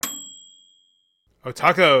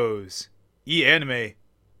Otacos! Eat anime.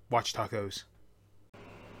 Watch tacos.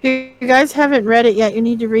 If you guys haven't read it yet, you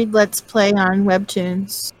need to read Let's Play on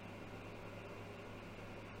Webtoons.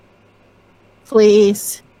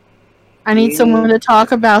 Please. I need someone to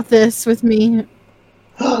talk about this with me.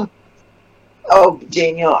 Oh,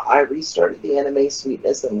 Daniel, I restarted the anime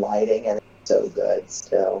Sweetness and Lighting, and it's so good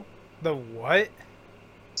still. The what?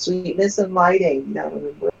 Sweetness and Lighting, now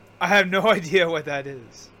remember. I have no idea what that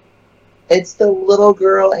is. It's the little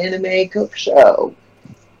girl anime cook show.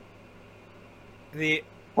 The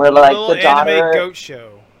where little the daughter, anime goat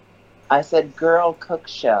show. I said girl cook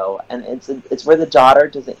show, and it's where the daughter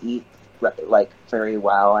doesn't eat very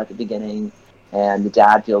well at the beginning, and the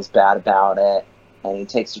dad feels bad about it, and he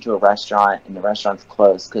takes her to a restaurant, and the restaurant's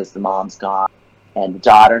closed because the mom's gone, and the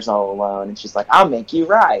daughter's all alone, and she's like, "I'll make you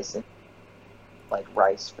rice," and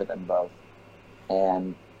rice for them both,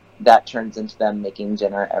 and that turns into them making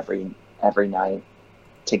dinner every night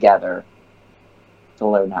together to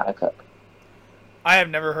learn how to cook. I have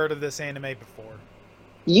never heard of this anime before.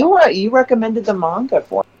 You recommended the manga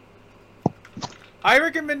for me. I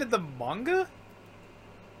recommended the manga?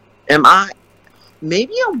 Am I?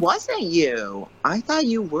 Maybe it wasn't you. I thought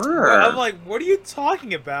you were. I'm like, what are you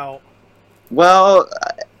talking about? Well,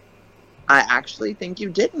 I actually think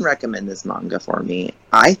you didn't recommend this manga for me.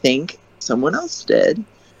 I think someone else did.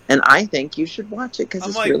 And I think you should watch it because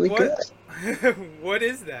it's really good. What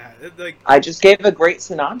is that? I just gave a great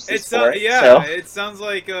synopsis for it. Yeah, so. It sounds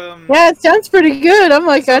like yeah, it sounds pretty good. I'm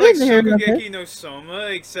like, I didn't hear about Shokugeki no Soma,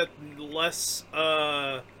 except less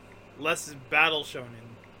battle shonen.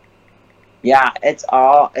 Yeah, it's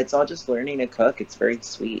all just learning to cook. It's very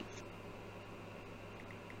sweet.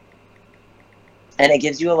 And it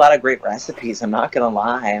gives you a lot of great recipes, I'm not gonna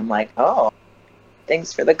lie. I'm like, oh,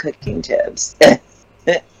 thanks for the cooking tips.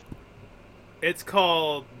 It's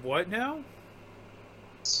called what now?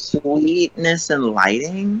 Sweetness and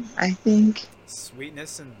Lighting, I think.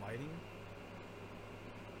 Sweetness and Lighting?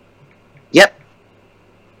 Yep.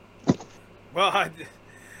 Well,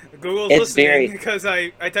 Google's listening because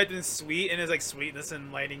I typed in sweet and it's like Sweetness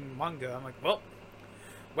and Lighting manga. I'm like, well,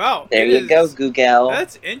 wow. There you go, Google.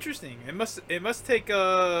 That's interesting. It must take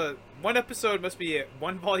one episode must be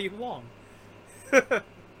 1 volume long.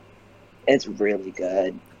 It's really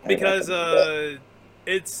good. Because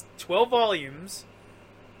it's 12 volumes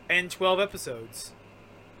and 12 episodes.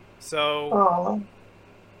 So aww.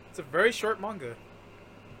 It's a very short manga.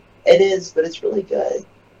 It is, but it's really good.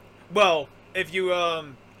 Well, if you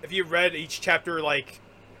read each chapter like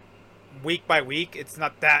week by week, it's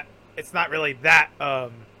not really that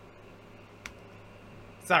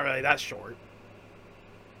short.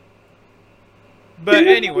 But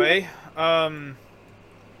anyway,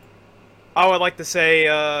 I would like to say,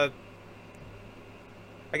 I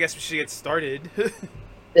guess we should get started.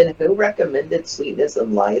 Then who recommended Sweetness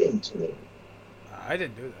and Lighting to me? I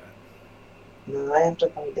didn't do that. No, I have to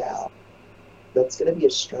find out. That's going to be a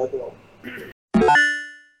struggle. Do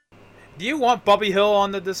you want Bobby Hill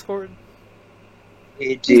on the Discord?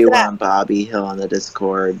 We do want Bobby Hill on the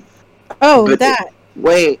Discord. Oh, but that.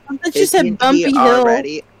 Wait. I thought you said Bumpy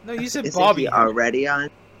Hill. No, you said Bobby Hill. Already on?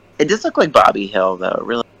 It does look like Bobby Hill, though,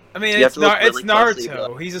 really. I mean, it's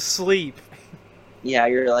Naruto. He's asleep. Yeah,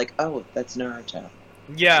 you're like, oh, that's Naruto.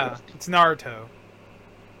 Yeah, it's Naruto.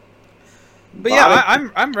 But yeah,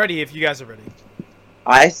 I'm ready if you guys are ready.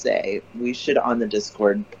 I say we should on the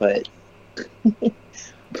Discord put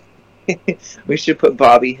we should put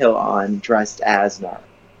Bobby Hill on dressed as Naruto.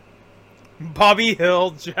 Bobby Hill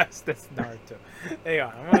dressed as Naruto. Hang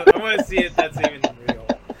on, I want to see if that's even real.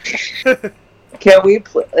 Can we?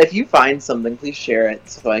 If you find something, please share it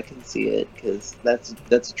so I can see it, because that's a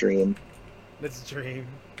dream. That's a dream.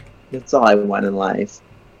 That's all I want in life.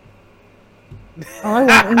 All I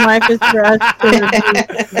want in life is for us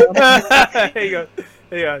to...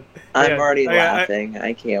 Hang on. I'm already laughing.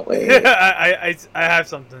 I can't wait. I have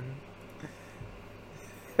something.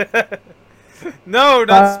 No,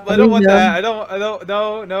 I don't want that. I don't.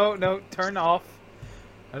 No. Turn off.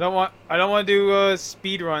 I don't want to do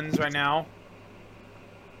speed runs right now.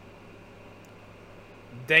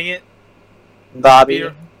 Dang it. Bobby.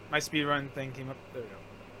 My speed run thing came up. There we go.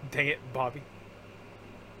 Dang it, Bobby.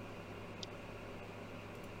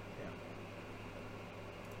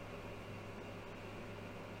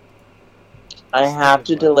 I have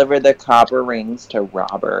to deliver the copper rings to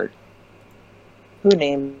Robert. Who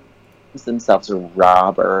names themselves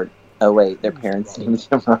Robert? Oh wait, their parents named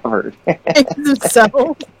them Robert.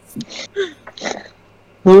 Themselves.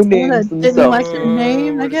 Who names themselves? Didn't like their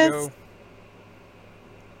name, I guess. Oh,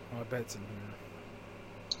 I bet it's in here.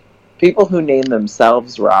 People who name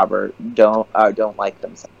themselves Robert don't like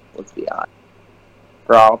themselves. Let's be honest.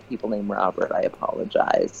 For all people named Robert, I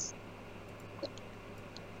apologize.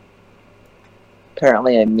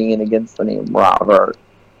 Apparently, I'm mean against the name Robert.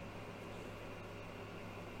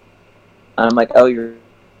 I'm like, oh, your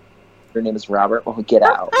name is Robert? Well, get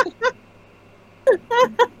out.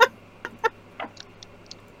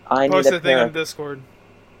 I need Post a the thing pair on of... Discord.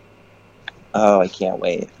 Oh, I can't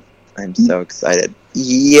wait. I'm so excited.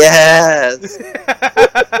 Yes!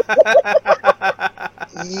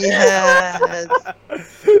 Yes!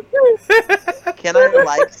 Can I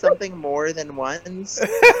like something more than once?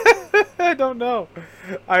 I don't know.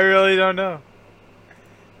 I really don't know.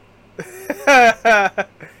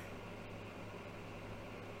 Naruto,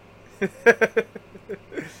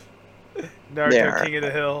 There. King of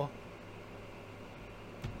the Hill.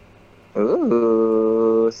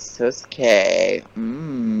 Ooh, Sasuke.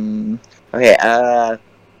 Okay,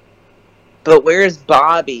 but where's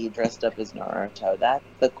Bobby dressed up as Naruto? That's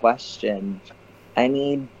the question. I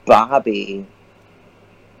need Bobby.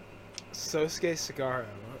 Sosuke Sagara.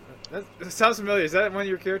 That sounds familiar. Is that one of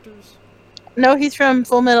your characters? No, he's from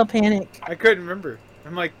Full Metal Panic. I couldn't remember.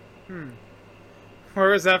 I'm like,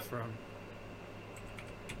 where is that from?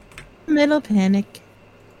 Metal Panic.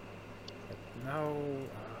 No.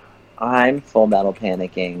 I'm full metal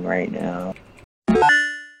panicking right now.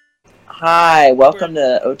 Hi, welcome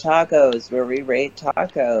to Otacos, where we rate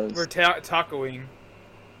tacos. We're tacoing.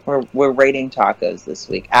 We're rating tacos this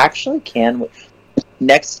week. Actually,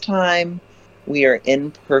 next time we are in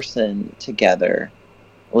person together,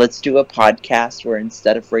 let's do a podcast where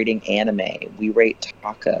instead of rating anime, we rate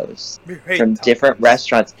tacos from different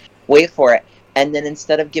restaurants. Wait for it. And then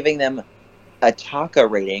instead of giving them a taco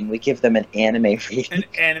rating, we give them an anime rating. An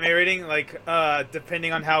anime rating, like,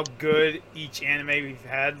 depending on how good each anime we've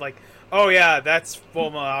had. Like, oh yeah, that's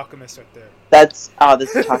Fullmetal Alchemist right there. This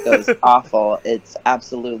taco is awful. It's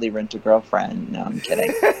absolutely Rent-A-Girlfriend. No, I'm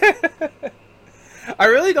kidding. I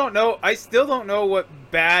really don't know. I still don't know what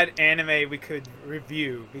bad anime we could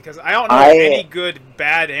review, because I don't know any good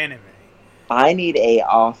bad anime. I need a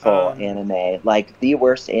awful anime, like the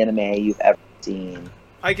worst anime you've ever seen.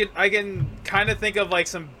 I can kind of think of like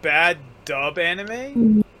some bad dub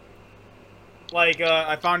anime. Like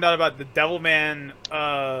I found out about the Devilman,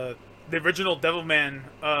 the original Devilman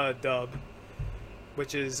dub,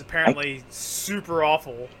 which is apparently super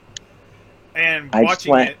awful. And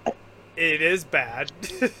watching it is bad.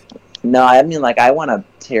 No, I mean, like, I want a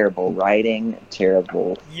terrible writing,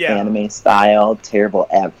 terrible anime style, terrible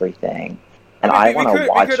everything. And I want to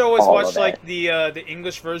watch. We could always watch like the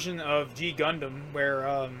English version of G Gundam,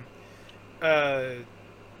 where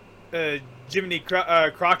Jiminy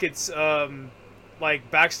Crockett's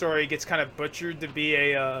like backstory gets kind of butchered to be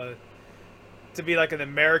like an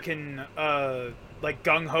American like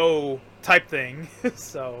gung ho type thing.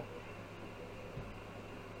 So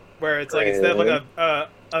where it's like instead of like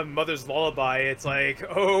a mother's lullaby, it's like,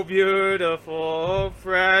 oh beautiful, oh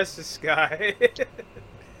precious sky.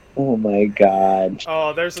 Oh my god.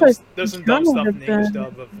 Oh, there's some dumb stuff in the English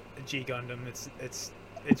dub of G Gundam. It's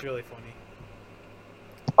really funny.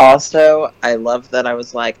 Also, I love that I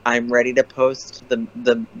was like, I'm ready to post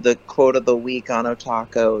the quote of the week on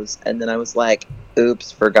Otacos, and then I was like,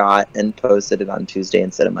 oops, forgot, and posted it on Tuesday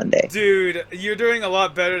instead of Monday. Dude, you're doing a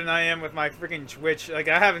lot better than I am with my freaking Twitch. Like,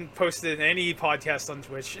 I haven't posted any podcast on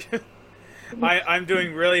Twitch. I'm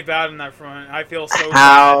doing really bad on that front. I feel so bad.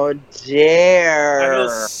 How dare! I feel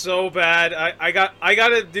so bad. I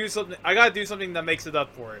gotta do something. I gotta do something that makes it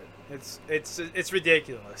up for it. It's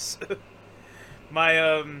ridiculous.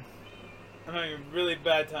 I'm having a really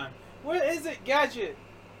bad time. What is it, Gadget?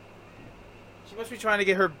 She must be trying to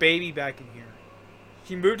get her baby back in here.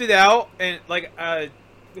 She moved it out, and like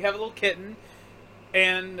we have a little kitten,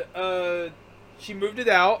 and she moved it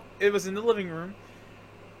out. It was in the living room.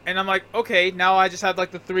 And I'm like, okay, now I just have like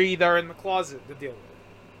the 3 that are in the closet to deal with.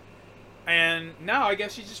 And now I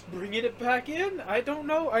guess she's just bringing it back in? I don't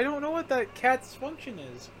know. I don't know what that cat's function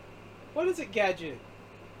is. What is it, Gadget?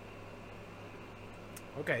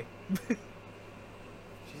 Okay.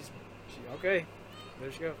 Okay.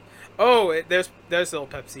 There she goes. Oh, there's little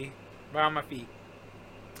Pepsi. Right on my feet.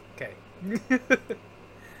 Okay.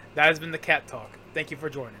 That has been the cat talk. Thank you for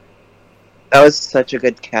joining. That was such a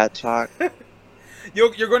good cat talk.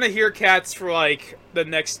 You're gonna hear cats for like the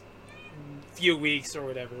next few weeks or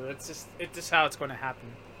whatever. It's just how it's gonna happen.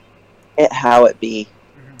 How it be.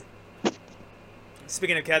 Mm-hmm.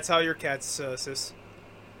 Speaking of cats, how are your cats, sis?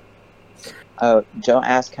 Oh, don't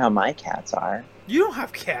ask how my cats are. You don't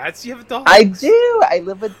have cats. You have a dog. I do. I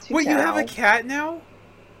live with 2 Wait, cats. you have a cat now?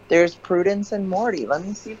 There's Prudence and Morty. Let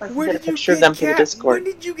me see if I can Where get a did you picture of get them for the cats? When Discord.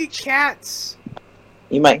 did you get cats?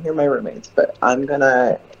 You might hear my roommates, but I'm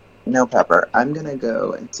gonna... No, Pepper. I'm gonna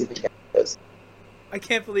go and see if I can get those. I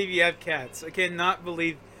can't believe you have cats. I cannot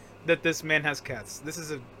believe that this man has cats. This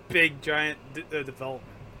is a big, giant development.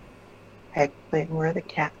 Heck, wait, where are the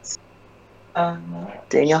cats?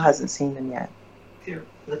 Daniel hasn't seen them yet.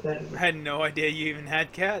 I had no idea you even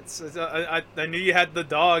had cats. I knew you had the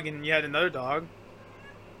dog and you had another dog.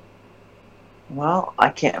 Well, I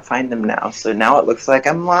can't find them now, so now it looks like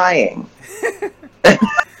I'm lying.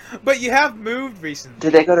 But you have moved recently.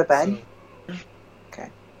 Did they go to bed? So. Okay.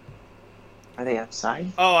 Are they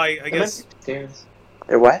outside? Oh, I guess. Might be upstairs.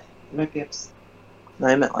 They're what? It might be upstairs. No,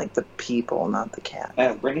 I meant like the people, not the cat.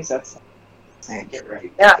 Brittany's outside. Get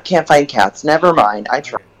ready. Yeah, I can't find cats. Never mind. I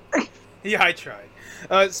tried. Okay. Yeah, I tried.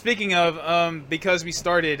 Speaking of, because we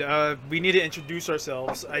started, we need to introduce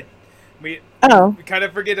ourselves. We kind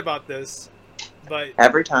of forget about this, but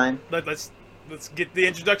Every time. let's get the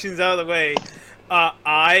introductions out of the way.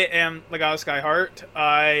 I am Legado Skyheart.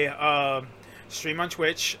 I stream on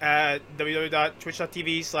Twitch at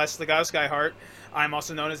www.twitch.tv/Legado Skyheart. I'm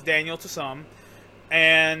also known as Daniel to some,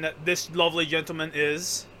 and this lovely gentleman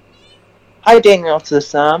is. Hi, Daniel to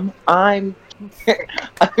some. I'm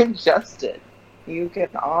Justin. You can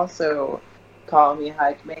also call me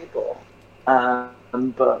Hype Maple,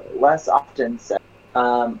 but less often so.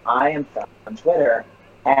 I am found on Twitter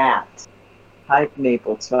at Hype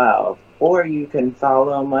Maple 12, or you can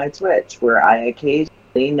follow my Twitch, where I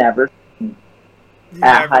occasionally never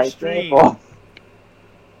at Hype Maple.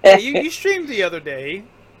 Yeah, you streamed the other day.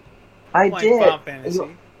 I Playing did. Final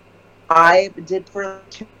Fantasy. I did for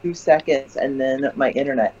 2 seconds, and then my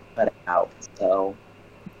internet cut out. So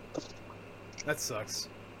That sucks.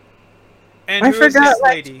 And I who is forgot this my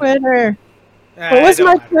lady? Twitter. Ah, What was it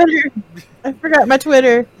my don't matter. Twitter? I forgot my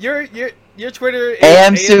Twitter. Your Twitter is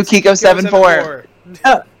AMSuKiko74.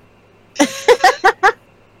 Oh.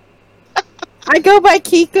 I go by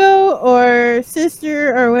Kiko or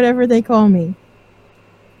Sister or whatever they call me.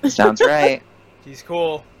 Sounds right. She's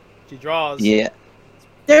cool. She draws. Yeah.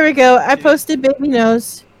 There we go. I posted baby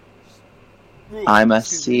nose. Ooh, I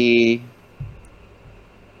must excuse me. see.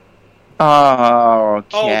 Oh,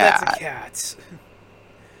 cat. Oh, that's a cat.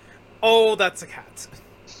 Oh, that's a cat.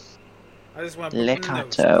 I just want to put one in the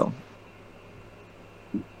nose. Lecato.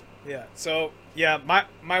 Yeah. So yeah,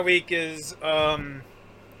 my week is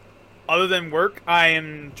other than work, I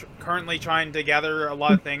am currently trying to gather a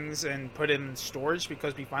lot of things and put in storage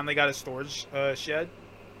because we finally got a storage shed.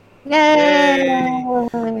 Yay!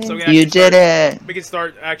 So we You did it. We can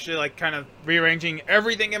start actually like kind of rearranging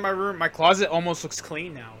everything in my room. My closet almost looks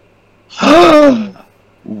clean now.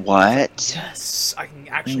 What? Yes, I can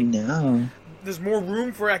I actually. know. There's more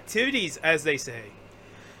room for activities, as they say.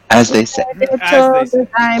 As they say. As they say.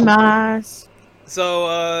 Gozaimasu.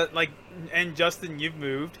 So, like, and Justin, you've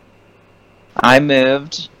moved. I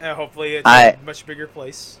moved. Hopefully, it's a much bigger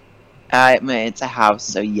place. It's a house,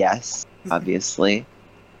 so yes, obviously.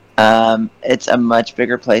 It's a much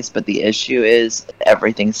bigger place, but the issue is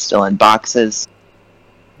everything's still in boxes.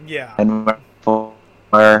 Yeah. And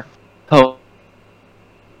we're Oh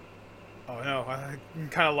no, I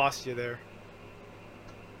kind of lost you there.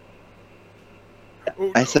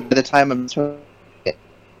 I said by the time I'm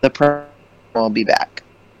the pro will be back.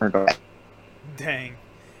 Or go back. Dang.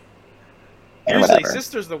 Or Usually, whatever.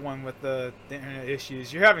 Sister's the one with the internet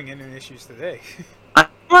issues. You're having internet issues today.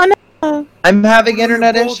 Oh no! I'm having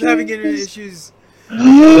internet You're issues. both having internet issues.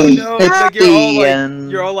 Oh, No, it's like the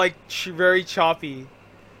end. you're all like very choppy.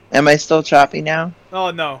 Am I still choppy now?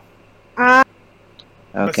 Oh no. Ah,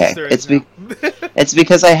 My Okay, sister is now. it's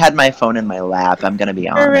because I had my phone in my lap. I'm gonna be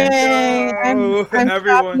honest. hooray! No, I'm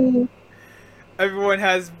everyone. choppy. Everyone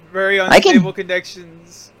has very I can- unstable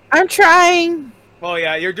connections. I'm trying. Well,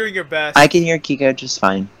 yeah, you're doing your best. I can hear Kiko just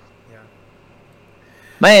fine. Yeah.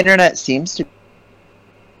 My internet seems to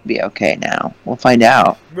be okay now. We'll find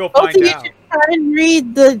out. We'll Both find of you out. should try and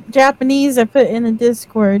read the Japanese I put in the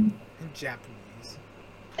Discord. In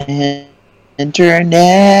Japanese.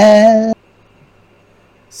 Internet.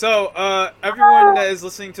 So, everyone that is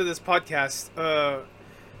listening to this podcast,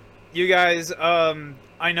 you guys,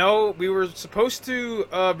 I know we were supposed to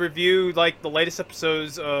review like the latest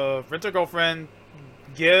episodes of Rent a Girlfriend,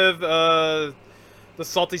 give the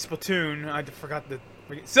Salty Splatoon. I forgot the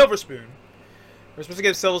Silver Spoon. We're supposed to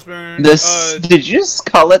give Silver Spoon. Did you just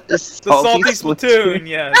call it the The salty, Salty Splatoon,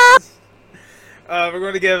 yes. We're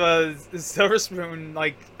going to give Silver Spoon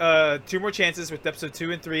like 2 more chances with episode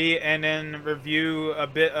 2 and 3, and then review a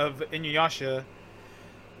bit of Inuyasha.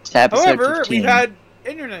 To episode However, 15.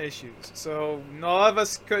 internet issues, so none of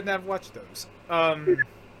us couldn't have watched those.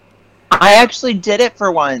 I actually did it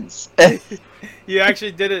for once. You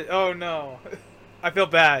actually did it. Oh no, I feel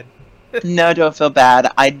bad. No, don't feel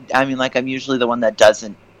bad. I mean, like, I'm usually the one that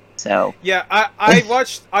doesn't. So Yeah, I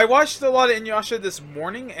watched a lot of Inuyasha this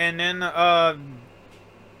morning, and then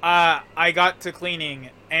I got to cleaning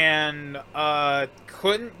and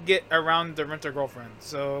couldn't get around to Rent a Girlfriend.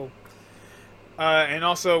 So and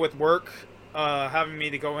also with work having me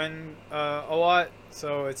to go in a lot,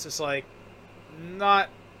 so it's just like not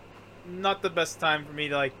not the best time for me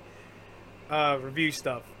to like review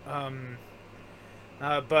stuff.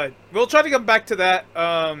 But we'll try to come back to that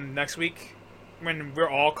next week when we're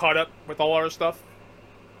all caught up with all our stuff.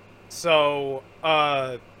 So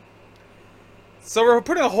so we're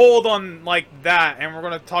putting a hold on like that, and we're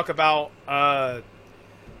gonna talk about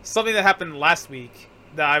something that happened last week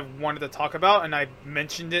that I wanted to talk about, and I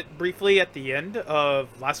mentioned it briefly at the end of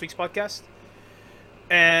last week's podcast.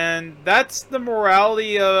 And that's the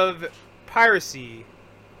morality of piracy.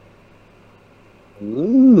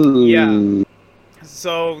 ooh, Yeah.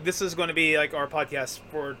 So this is going to be like our podcast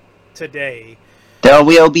for today. there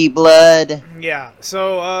will be blood. Yeah.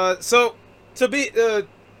 So to be do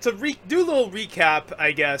a little recap,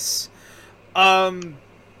 I guess.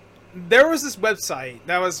 There was this website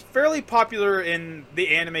that was fairly popular in the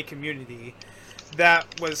anime community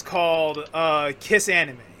that was called Kiss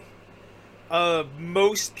Anime.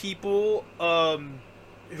 Most people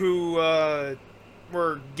who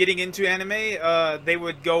were getting into anime, they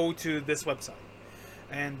would go to this website.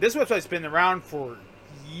 And this website's been around for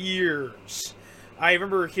years. I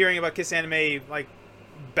remember hearing about Kiss Anime like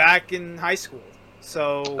back in high school.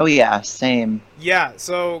 So Oh yeah, same. yeah,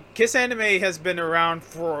 so Kiss Anime has been around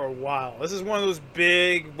for a while. This is one of those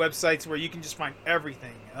big websites where you can just find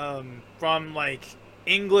everything, from like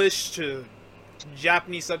English to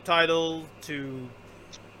Japanese subtitle to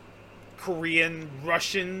Korean,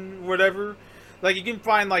 Russian, whatever. Like you can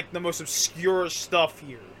find like the most obscure stuff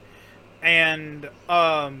here, and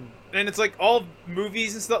it's like all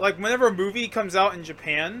movies and stuff. Like whenever a movie comes out in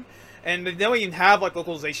Japan, and they don't even have like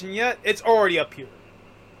localization yet, it's already up here,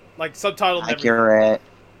 like subtitled. And everything. Accurate.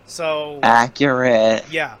 So Accurate.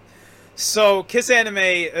 yeah. So Kiss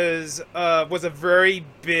Anime was a very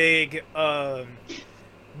big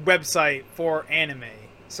website for anime.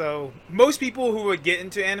 So most people who would get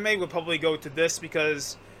into anime would probably go to this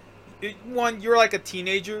because one, you're like a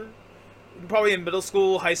teenager, probably in middle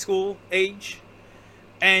school, high school age,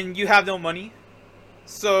 and you have no money.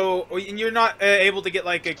 So and you're not able to get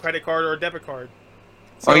like a credit card or a debit card.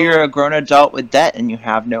 So, Or you're a grown adult with debt and you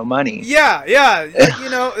have no money. yeah, yeah. Like, you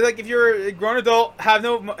know, like if you're a grown adult, have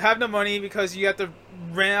no money because you have to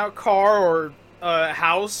rent out a car or a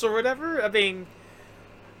house or whatever. I mean,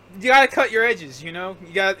 you gotta cut your edges. You know,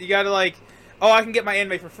 you gotta like, oh, I can get my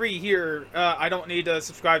anime for free here. I don't need to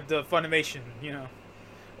subscribe to Funimation, you know,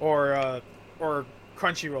 or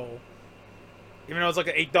Crunchyroll, even though it's like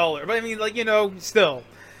an $8. But I mean, like, you know, still,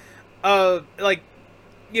 like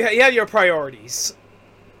you have your priorities.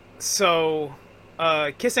 So,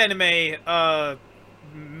 Kiss Anime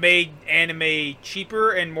made anime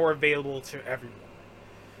cheaper and more available to everyone.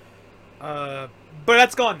 But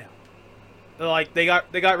that's gone now. Like they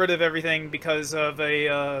got rid of everything because of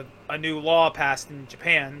a new law passed in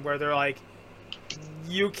Japan where they're like,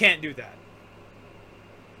 you can't do that.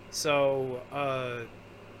 So,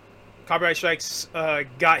 copyright strikes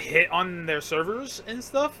got hit on their servers and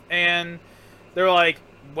stuff, and they're like,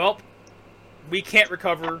 well, we can't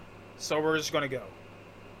recover. So we're just gonna go.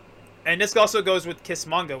 And this also goes with Kiss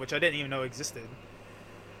Manga, which I didn't even know existed.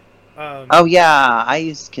 Oh yeah, I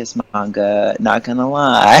used Kiss Manga, not gonna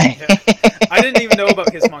lie. Yeah. I didn't even know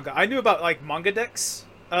about Kiss Manga. I knew about like Manga Decks,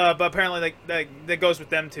 but apparently like that goes with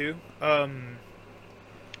them too.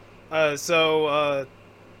 So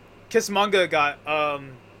Kiss Manga got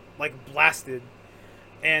like blasted,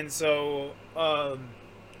 and so a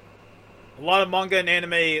lot of manga and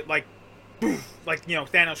anime like like, you know,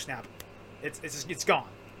 Thanos snap. It's gone.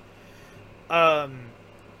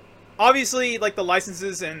 Obviously, like the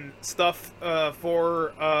licenses and stuff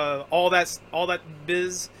for all that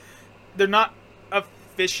biz, they're not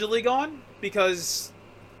officially gone because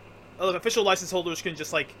official license holders can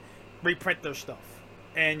just like reprint their stuff,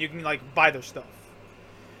 and you can like buy their stuff.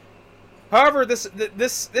 However,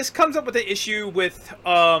 this comes up with an issue with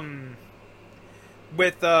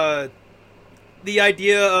the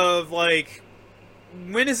idea of like,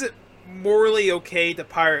 when is it morally okay to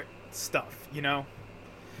pirate stuff, you know?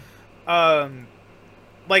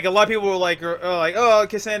 like a lot of people were like, oh,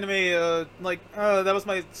 Kiss Anime, that was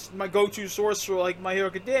my go-to source for like My Hero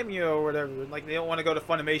Academia or whatever. Like they don't want to go to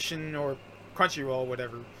Funimation or Crunchyroll or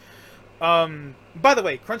whatever. By the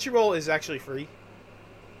way, Crunchyroll is actually free.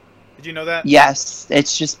 Did you know that? Yes,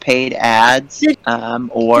 it's just paid ads,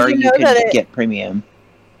 or did you you know that can it- get premium.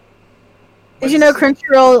 Did you know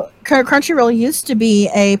Crunchyroll used to be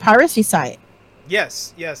a piracy site?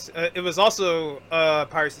 Yes. It was also a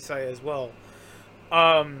piracy site as well.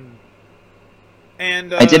 Um,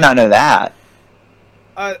 and I did not know that.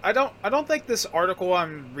 I don't think this article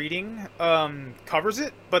I'm reading covers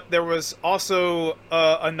it, but there was also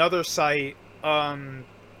another site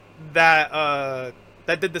that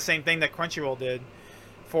did the same thing that Crunchyroll did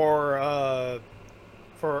for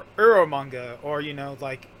Euro manga, or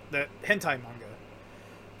like the hentai manga.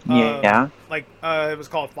 Yeah. It was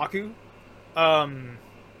called Faku. Yeah,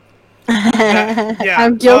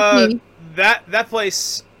 I'm guilty. that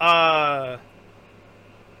place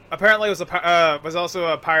apparently was also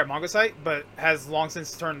a pirate manga site, but has long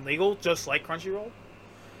since turned legal, just like Crunchyroll.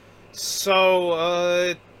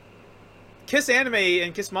 So Kiss Anime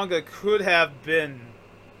and Kiss Manga could have been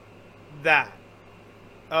that.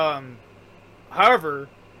 However,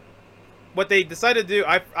 what they decided to do,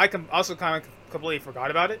 I also kind of completely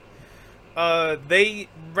forgot about it. They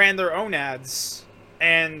ran their own ads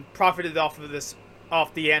and profited off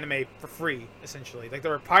the anime for free, essentially. Like they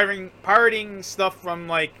were pirating stuff from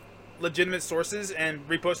like legitimate sources and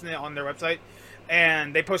reposting it on their website,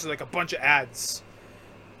 and they posted like a bunch of ads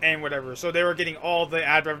and whatever. So they were getting all the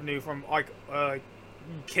ad revenue from like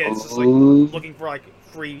kids just like looking for like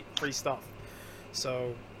free stuff.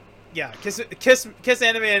 So yeah, Kiss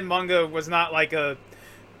Anime and Manga was not like a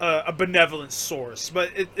benevolent source, but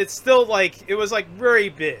it's still like it was like very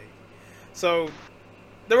big. So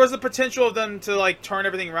there was the potential of them to like turn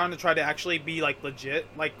everything around to try to actually be like legit,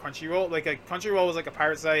 like Crunchyroll. Like Crunchyroll was like a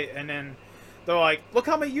pirate site, and then they're like, "Look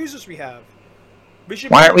how many users we have. We should."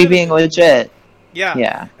 Why aren't we being legit? Yeah,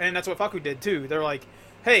 Yeah. And that's what Faku did too. They're like,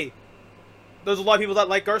 "Hey, there's a lot of people that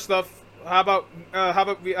like our stuff. How about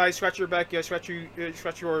I scratch your back, you scratch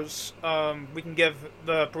yours. We can give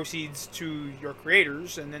the proceeds to your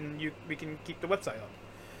creators, and then we can keep the website up."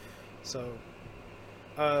 So.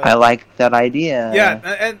 I like that idea. Yeah,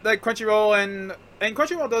 and like Crunchyroll and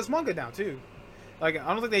Crunchyroll does manga now too. Like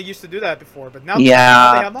I don't think they used to do that before, but now they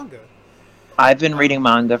have manga. I've been reading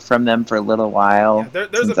manga from them for a little while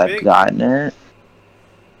since I've gotten it.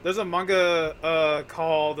 There's a manga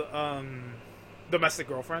called Domestic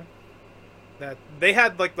Girlfriend that they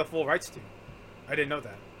had like the full rights to. I didn't know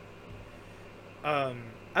that.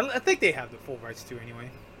 I think they have the full rights to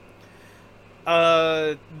anyway.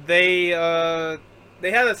 They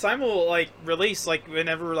had a simul like release like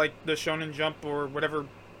whenever like the Shonen Jump or whatever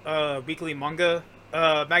weekly manga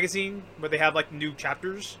magazine where they have like new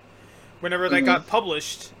chapters. Whenever they got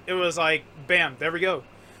published, it was like bam, there we go.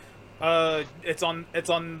 It's on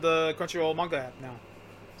the Crunchyroll manga app now.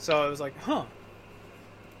 So it was like, huh.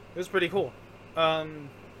 It was pretty cool.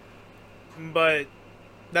 But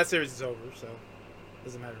that series is over, so it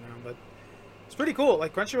doesn't matter now. But it's pretty cool.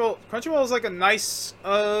 Like Crunchyroll is like a nice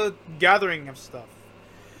gathering of stuff.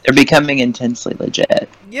 They're becoming intensely legit.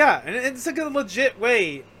 Yeah, and it's like a legit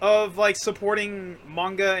way of like supporting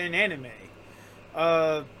manga and anime.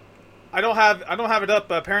 I don't have it up,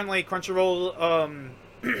 but apparently Crunchyroll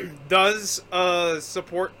does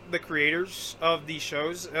support the creators of these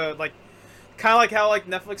shows. Like kind of like how like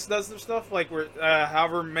Netflix does their stuff. Like where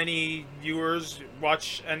however many viewers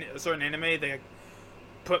watch a certain anime, they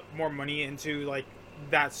put more money into like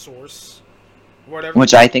that source, whatever.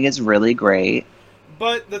 Which I think is really great.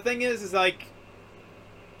 But the thing is like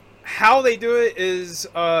how they do it is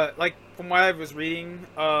like from what I was reading,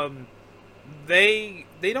 they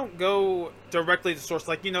don't go directly to source.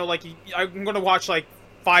 Like like I'm gonna watch like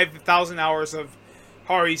 5,000 hours of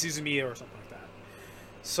Haruhi Suzumiya or something like that.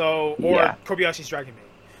 So or Kobayashi's Dragon Maid.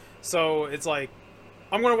 So it's like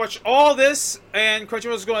I'm gonna watch all this, and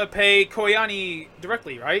Crunchyroll's gonna pay Koyani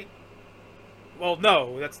directly, right? Well,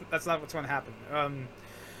 no, that's not what's gonna happen.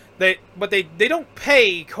 They don't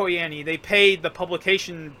pay Koyani. They pay the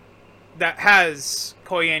publication that has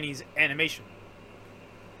Koyani's animation.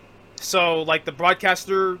 So, like the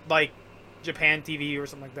broadcaster, like Japan TV or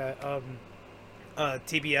something like that,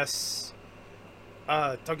 TBS,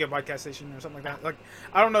 Tokyo Broadcast Station or something like that. Like,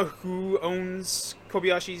 I don't know who owns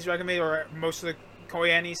Kobayashi's Dragon Maid or most of the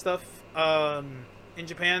Koyani stuff in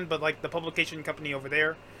Japan, but like the publication company over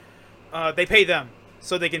there, they pay them.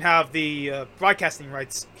 So they can have the broadcasting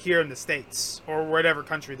rights here in the States or whatever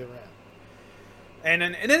country they're and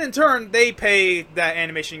then in turn they pay that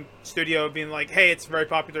animation studio, being like, hey, it's very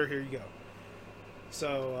popular, here you go.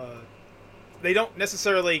 So they don't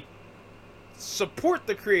necessarily support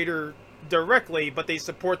the creator directly, but they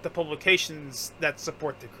support the publications that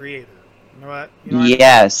support the creator. You know what? You know what I mean?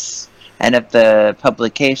 Yes. And if the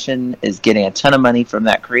publication is getting a ton of money from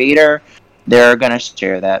that creator, they're going to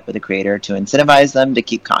share that with the creator to incentivize them to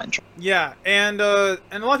keep content. Yeah, and a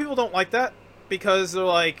lot of people don't like that because they're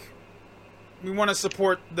like, we want to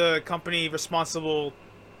support the company responsible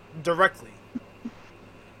directly.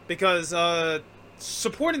 Because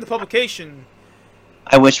supporting the publication,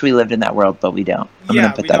 I wish we lived in that world, but we don't. I'm going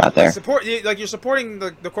to put that out there. Like you're supporting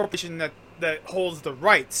the corporation that holds the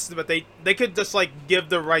rights, but they could just like give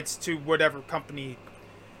the rights to whatever company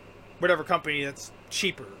that's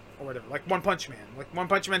cheaper or whatever. Like One Punch Man. Like One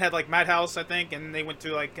Punch Man had like Madhouse, I think, and they went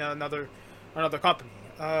to like another company.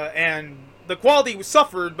 And the quality was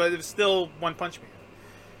suffered, but it was still One Punch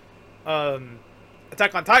Man.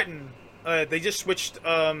 Attack on Titan, they just switched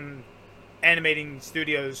animating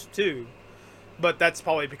studios too, but that's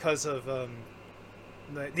probably because of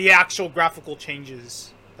the actual graphical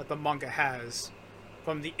changes that the manga has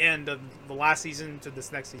from the end of the last season to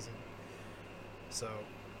this next season. So,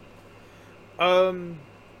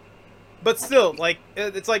 but still, like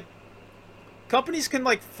it's like companies can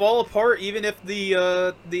like fall apart even if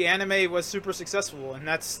the anime was super successful, and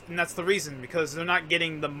that's the reason, because they're not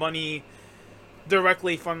getting the money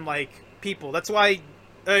directly from like people. That's why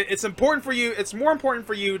it's important for you. It's more important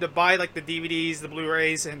for you to buy like the DVDs, the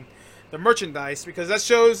Blu-rays, and the merchandise, because that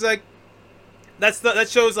shows like that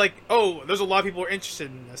shows like, oh, there's a lot of people who are interested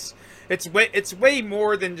in this. It's way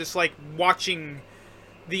more than just like watching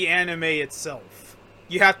the anime itself.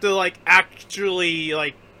 You have to like actually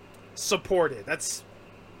like support it. That's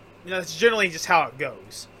that's generally just how it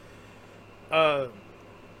goes. And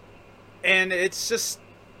it's just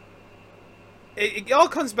it all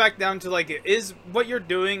comes back down to like, is what you're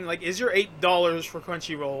doing, like, is your $8 for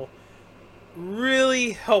Crunchyroll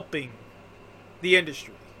really helping the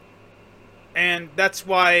industry? And that's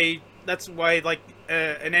why like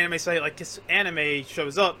an anime site like Kiss Anime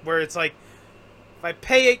shows up, where it's like, if I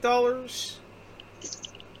pay $8,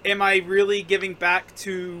 am I really giving back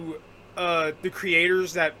to the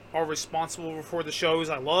creators that are responsible for the shows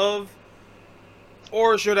I love,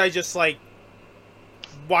 or should I just like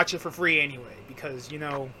watch it for free anyway, because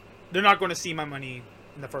they're not going to see my money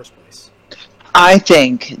in the first place? I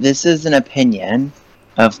think this is an opinion,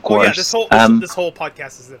 of course. Oh yeah, this whole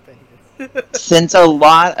podcast is an opinion. Since a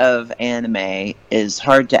lot of anime is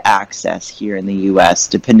hard to access here in the U.S.,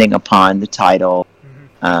 depending upon the title,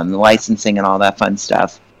 the licensing, and all that fun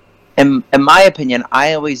stuff. In my opinion,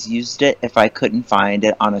 I always used it if I couldn't find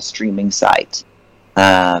it on a streaming site.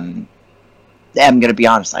 I'm going to be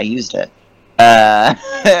honest, I used it.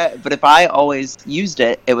 But if I always used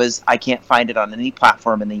it, it was, I can't find it on any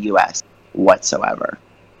platform in the U.S. whatsoever.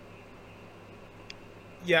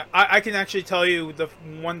 Yeah, I can actually tell you the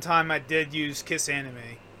one time I did use Kiss Anime.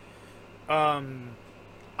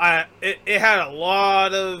 It had a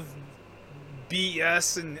lot of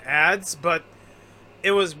BS and ads, but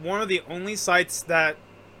it was one of the only sites that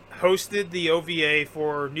hosted the OVA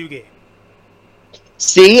for New Game.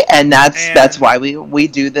 See, and that's why we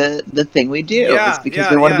do the thing we do. Yeah, it's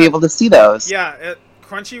because we want to be able to see those. Yeah,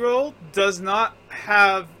 Crunchyroll does not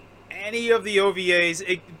have any of the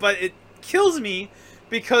OVAs, but it kills me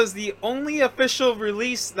because the only official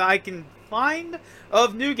release that I can find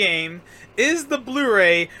of New Game is the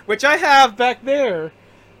Blu-ray, which I have back there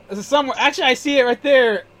somewhere. Actually, I see it right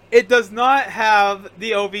there. It does not have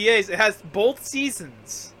the OVAs. It has both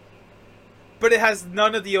seasons, but it has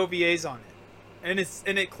none of the OVAs on it, and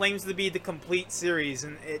it claims to be the complete series,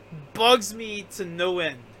 and it bugs me to no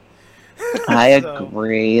end. I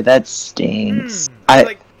agree. That stinks.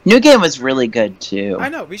 Like, New Game was really good too. I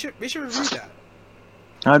know. We should review that.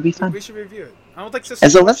 That would be fun. We should review it. I don't think so.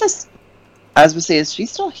 As Alyssa, I was going to say, is she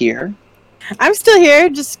still here? I'm still here,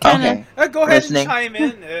 just kind of go ahead listening. and chime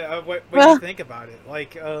in. What you think about it?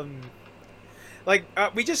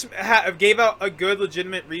 We just gave out a good,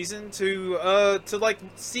 legitimate reason to like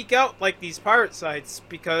seek out like these pirate sites,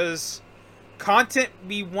 because content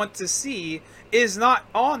we want to see is not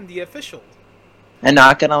on the official. And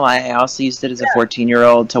not gonna lie, I also used it as a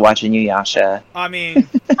 14-year-old to watch Inuyasha. I mean,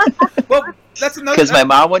 well, that's another. Because my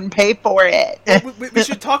mom wouldn't pay for it. we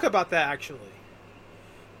should talk about that actually,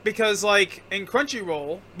 because like in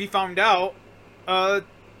Crunchyroll, we found out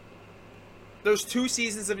there's 2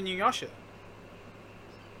 seasons of Inuyasha.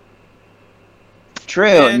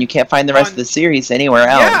 True, and you can't find the rest of the series anywhere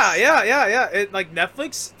else. Yeah. Like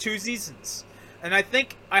Netflix, 2 seasons. and I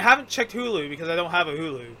think I haven't checked Hulu because I don't have a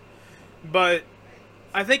Hulu, but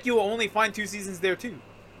I think you'll only find 2 seasons there too.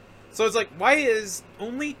 So it's like, why is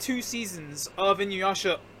only 2 seasons of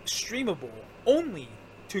Inuyasha streamable? Only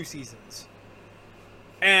 2 seasons.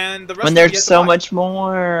 And the rest When of it you there's have to so watch. much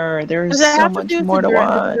more. There's Does it so have to much do with more the to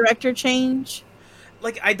watch. director change?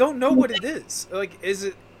 Like, I don't know what it is. Like, is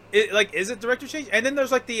it director change? And then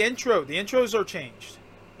there's like the intro. The intros are changed.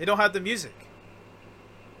 They don't have the music.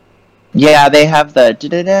 Yeah, they have the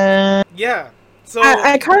da-da-da. Yeah. So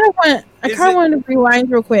I kind of want to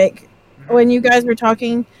rewind real quick. Mhm. When you guys were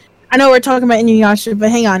talking, I know we're talking about Inuyasha,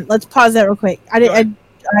 but hang on, let's pause that real quick. I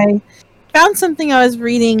found something I was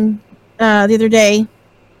reading the other day,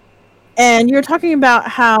 and you were talking about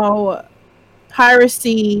how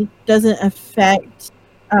piracy doesn't affect,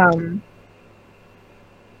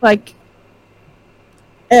 like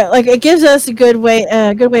it gives us a good way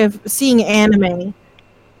of seeing anime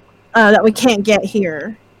that we can't get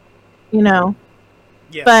here, you know.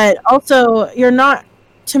 yeah. But also, you're not.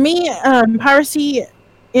 To me, piracy,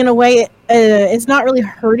 in a way, is not really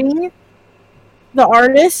hurting the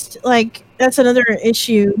artist. Like, that's another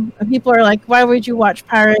issue. People are like, "Why would you watch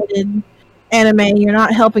pirated anime? You're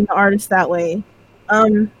not helping the artist that way."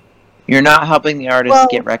 You're not helping the artist Well-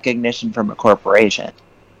 get recognition from a corporation.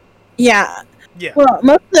 Yeah. Yeah. Well,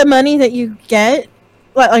 most of the money that you get,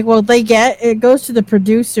 they get, it goes to the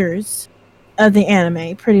producers of the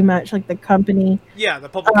anime, pretty much, like the company. Yeah, the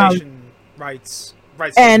publication rights.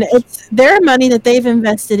 And holders. it's their money that they've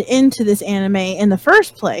invested into this anime in the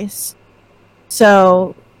first place.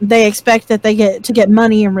 So they expect that they get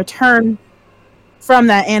money in return from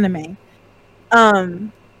that anime.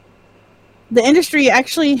 The industry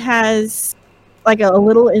actually has like a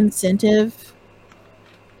little incentive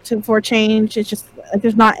for change. It's just like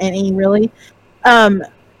there's not any really.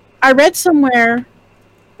 I read somewhere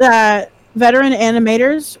that veteran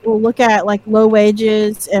animators will look at like low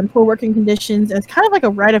wages and poor working conditions as kind of like a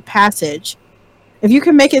rite of passage. If you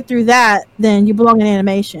can make it through that, then you belong in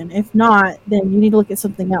animation. If not, then you need to look at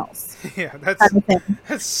something else. Yeah, Kind of thing.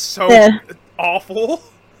 that's so Yeah. awful.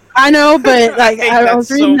 I know, but like I hate I that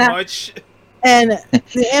was reading so that, much. and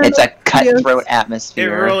the anime It's a cutthroat studios- It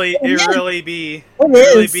atmosphere. really It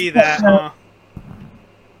really is. be that, huh?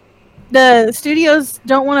 The studios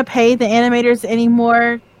don't want to pay the animators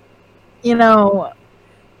anymore. You know,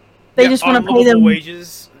 they Yeah, just want to pay unlivable them.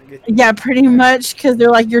 wages. Yeah, pretty much, because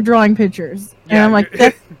they're like, you're drawing pictures, and Yeah, I'm like, your-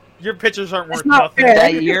 that's your pictures aren't that's worth not nothing. fair.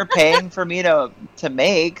 That you're paying for me to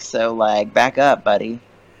make, so like back up, buddy.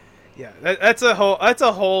 Yeah, that's a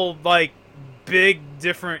whole like big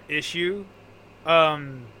different issue.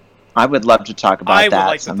 I would love to talk about I would that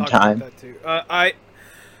like to sometime. talk about that too.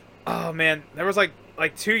 Oh man, there was like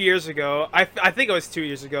 2 years ago. I think it was 2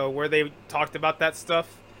 years ago where they talked about that stuff.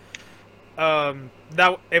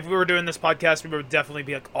 That if we were doing this podcast, we would definitely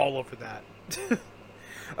be like all over that.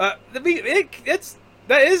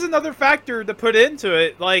 That is another factor to put into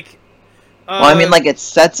it. Like, Well, I mean, like it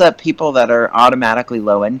sets up people that are automatically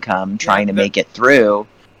low income trying to make it through.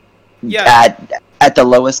 Yeah. At the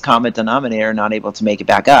lowest common denominator, not able to make it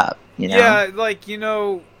back up. You know. Yeah, like,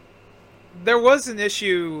 there was an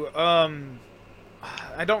issue.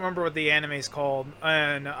 I don't remember what the anime is called,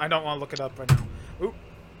 and I don't want to look it up right now. Oop,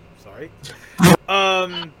 sorry.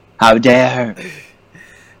 How dare!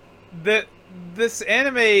 This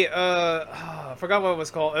anime, I forgot what it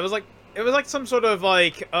was called. It was like some sort of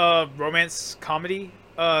like romance comedy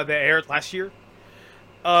that aired last year.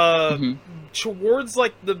 Towards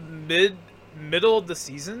like the middle of the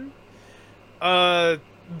season, the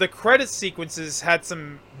credit sequences had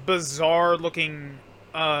some bizarre looking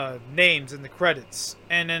names in the credits,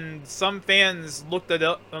 and then some fans looked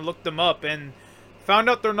them up and found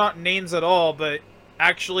out they're not names at all, but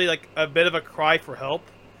actually like a bit of a cry for help.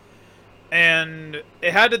 And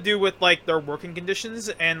it had to do with like their working conditions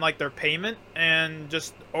and like their payment and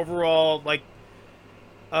just overall like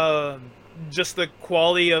just the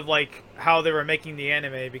quality of like how they were making the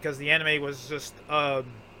anime, because the anime was just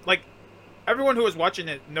like everyone who was watching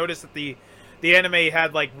it noticed that the anime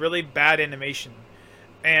had like really bad animation,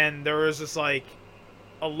 and there was just like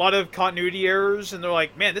a lot of continuity errors, and they're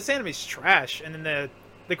like, man, this anime's trash. And then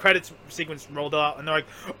the credits sequence rolled out, and they're like,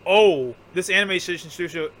 oh, this animation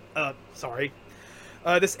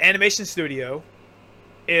studio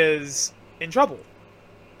is in trouble.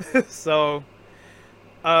 So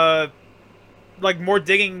like more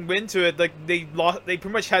digging into it, like they pretty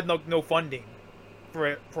much had no funding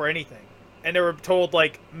for anything, and they were told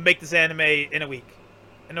like make this anime in a week,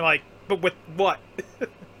 and they're like, but with what?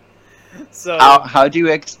 So How do you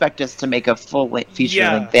expect us to make a full feature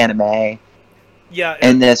length anime? Yeah,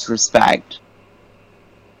 In this respect,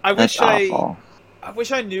 I That's wish awful. I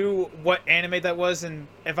wish I knew what anime that was and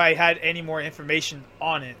if I had any more information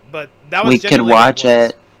on it. But that was We could genuinely what watch it was.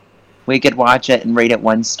 it. We could watch it and rate it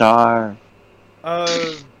 1 star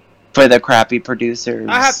Uh, for the crappy I have producers.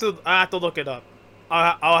 to look it up.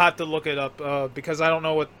 I'll have to look it up because I don't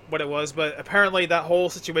know what it was. But apparently that whole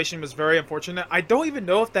situation was very unfortunate. I don't even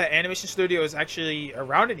know if that animation studio is actually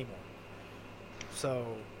around anymore. So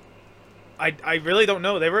I really don't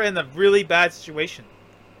know. They were in a really bad situation.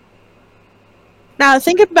 Now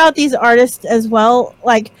think about these artists as well.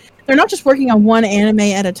 Like they're not just working on one anime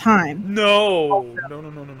at a time, No.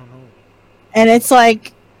 and it's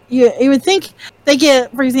like you would think they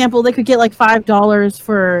get, for example, they could get like $5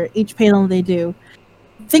 for each panel they do.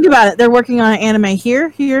 Think about it. They're working on an anime here,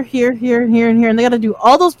 here, here, here, here, and here, and they got to do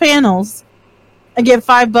all those panels and get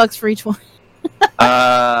 $5 for each one.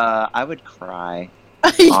 I would cry,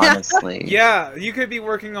 Yeah. honestly. Yeah, you could be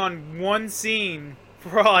working on one scene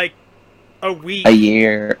for like a week, A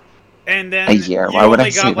year. and then A year. you Why would I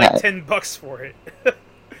only say got like that? $10 for it.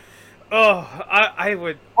 Oh, I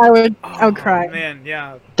would. I would Oh, cry. man,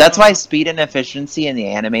 yeah. That's why speed and efficiency in the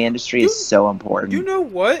anime industry is so important. You know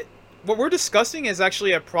what? What we're discussing is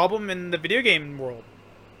actually a problem in the video game world.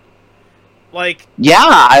 Like, Yeah,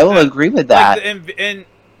 I will agree with that. like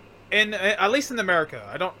in at least in America,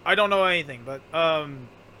 I don't know anything, but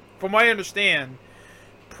from what I understand,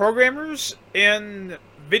 programmers in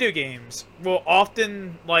video games will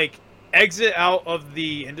often like exit out of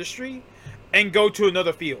the industry and go to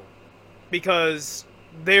another field because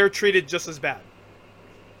they're treated just as bad.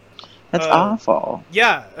 That's awful.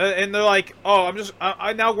 Yeah, and they're like, "Oh,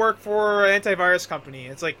 I now work for an antivirus company."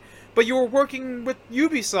 It's like, "But you were working with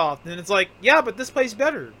Ubisoft," and it's like, "Yeah, but this plays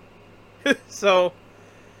better." So,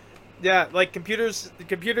 yeah, like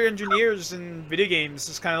computer engineers in video games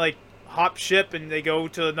just kind of like hop ship and they go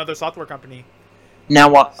to another software company.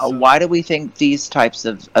 Now, So- why do we think these types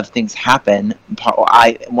of things happen?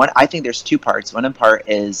 I think there's two parts. One part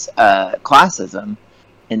is classism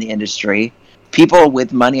in the industry. People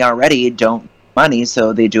with money already don't money,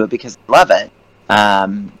 so they do it because they love it.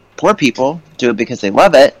 Poor people do it because they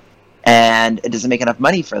love it, and it doesn't make enough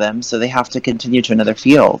money for them, so they have to continue to another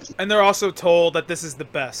field. And they're also told that this is the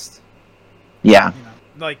best. Yeah. You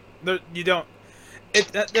know, like you don't.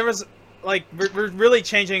 There was like we're really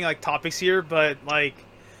changing like topics here, but like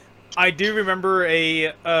I do remember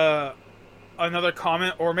a another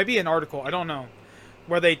comment or maybe an article, I don't know,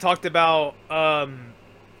 where they talked about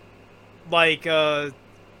like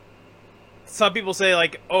some people say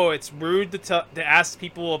like, oh, it's rude to ask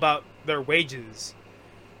people about their wages.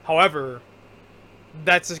 However,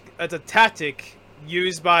 that's a tactic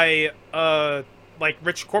used by like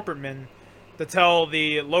rich corporate men to tell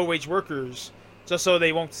the low wage workers just so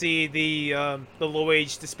they won't see the low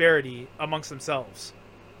wage disparity amongst themselves.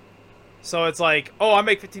 So it's like, oh, I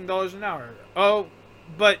make $15 an hour. Oh,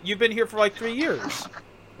 but you've been here for like 3 years.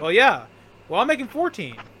 Well, yeah. Well, I'm making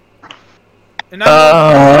 14. And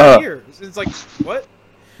I'm 3 years. It's like, what?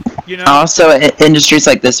 You know? Also, industries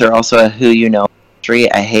like this are also a who you know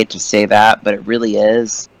industry. I hate to say that, but it really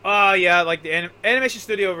is. Yeah, like the animation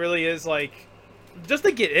studio really is like, just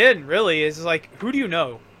to get in, really, is like, who do you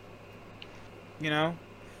know? You know?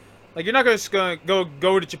 Like, you're not just gonna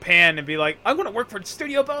go to Japan and be like, I'm gonna work for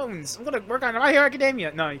Studio Bones. I'm gonna work on My Hero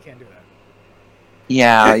Academia. No, you can't do that.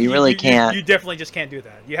 Yeah, you really can't. You definitely just can't do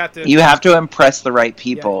that. You have to. You have to impress the right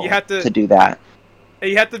people. Yeah, you have to do that.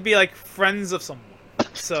 You have to be like friends of someone.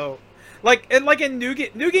 So, like in New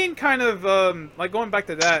Game kind of like going back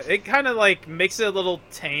to that, it kind of like makes it a little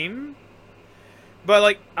tame. But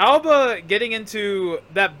like Alba getting into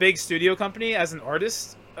that big studio company as an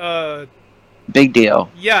artist, big deal.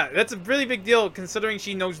 Yeah, that's a really big deal considering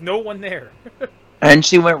she knows no one there. And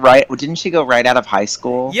she went right. Didn't she go right out of high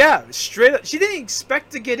school? Yeah, straight up. She didn't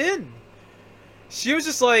expect to get in. She was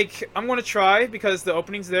just like, I'm gonna try because the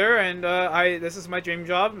opening's there, and this is my dream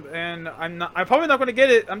job, and I'm probably not gonna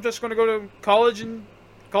get it. I'm just gonna go to college and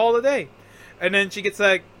call it a day. And then she gets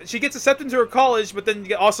accepted into her college, but then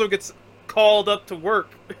also gets called up to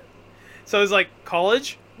work. So it's like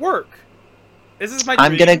college, work. This is my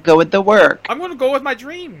dream. I'm gonna go with the work. I'm gonna go with my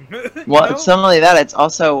dream. Well, it's not only that; it's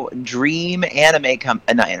also dream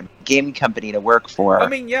game company to work for. I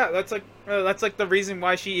mean, yeah, that's like the reason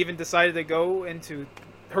why she even decided to go into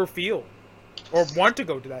her field, or want to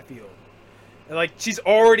go to that field. And like she's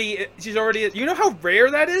already. You know how rare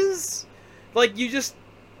that is. Like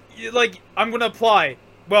I'm gonna apply.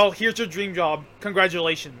 Well, here's your dream job.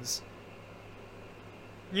 Congratulations.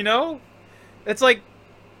 You know, it's like.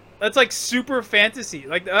 That's like super fantasy.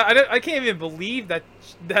 Like I can't even believe that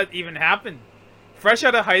even happened fresh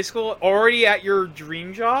out of high school, already at your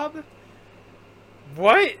dream job?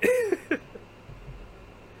 What?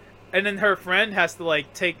 And then her friend has to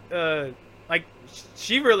like take like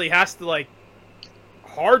she really has to like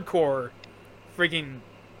hardcore freaking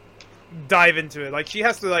dive into it. Like she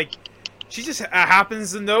has to like she just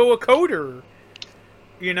happens to know a coder.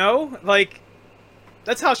 You know? Like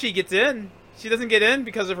that's how she gets in. She doesn't get in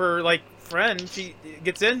because of her like friend. She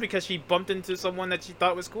gets in because she bumped into someone that she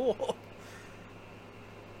thought was cool.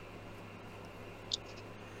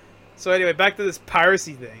 So anyway, back to this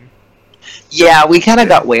piracy thing. Yeah, we kind of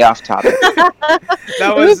got way off topic.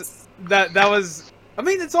 That was that was. I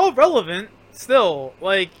mean, it's all relevant still.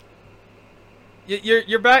 Like,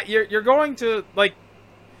 you're back. You're going to like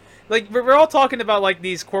we're all talking about like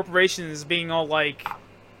these corporations being all like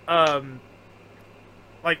oh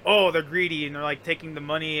they're greedy and they're like taking the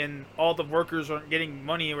money and all the workers aren't getting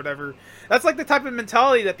money or whatever. That's like the type of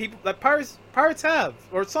mentality that pirates have,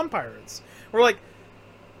 or some pirates. We're like,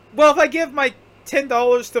 well, if I give my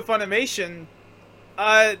 $10 to Funimation,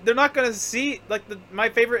 they're not gonna see like my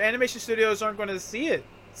favorite animation studios aren't gonna see it,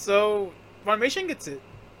 so Funimation gets it.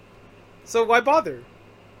 So why bother?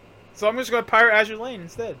 So I'm just gonna pirate Azure Lane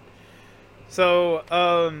instead. So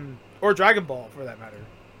or Dragon Ball for that matter.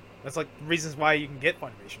 That's like reasons why you can get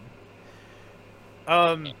Funimation.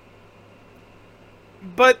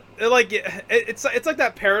 But like it's like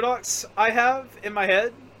that paradox I have in my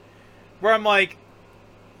head, where I'm like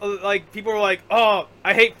people are like, oh,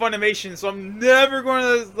 I hate Funimation, so I'm never going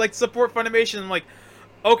to like support Funimation. I'm like,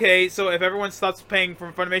 okay, so if everyone stops paying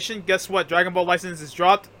for Funimation, guess what? Dragon Ball license is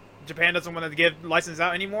dropped. Japan doesn't want to give license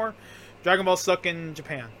out anymore. Dragon Ball's stuck in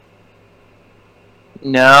Japan.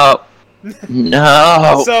 No.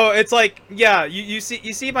 No. So it's like, yeah, you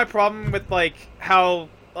see my problem with like how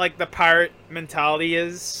like the pirate mentality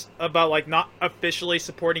is about like not officially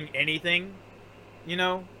supporting anything, you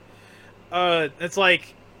know? It's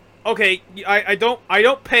like, okay, I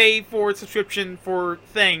don't pay for subscription for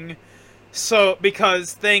Thing, so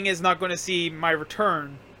because Thing is not going to see my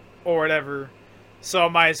return or whatever, so I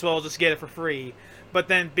might as well just get it for free. But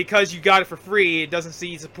then because you got it for free, it doesn't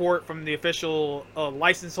see support from the official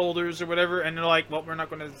license holders or whatever, and they're like, well, we're not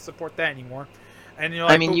going to support that anymore. And you're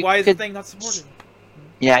like, but why is the Thing not supported?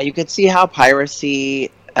 Yeah, you could see how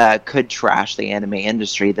piracy could trash the anime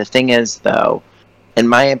industry. The thing is, though, in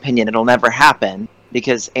my opinion, it'll never happen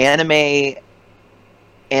because I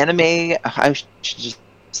should just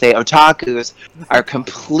say otakus are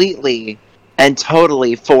completely and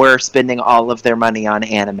totally for spending all of their money on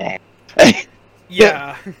anime.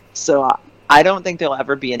 Yeah. So I don't think there'll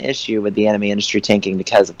ever be an issue with the anime industry tanking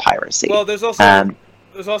because of piracy. Well, there's also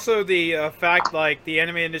the fact like the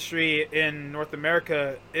anime industry in North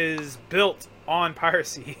America is built on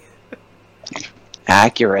piracy.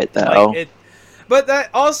 Accurate though. Like but that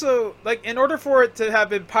also, like, in order for it to have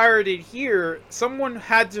been pirated here, someone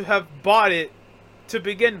had to have bought it to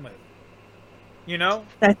begin with. You know?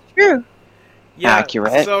 That's true. Yeah.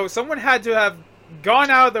 Accurate. So someone had to have gone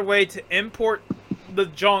out of their way to import the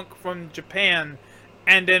junk from Japan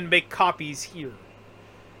and then make copies here.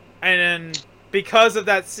 And then because of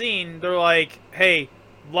that scene, they're like, hey,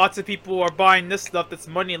 lots of people are buying this stuff that's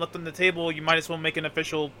money left on the table, you might as well make an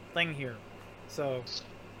official thing here. So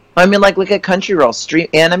I mean, like, look at Crunchyroll.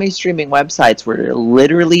 Anime streaming websites were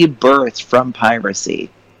literally birthed from piracy.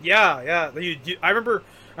 Yeah. I remember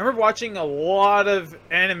watching a lot of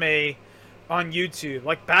anime on YouTube.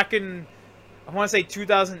 Like, back in, I want to say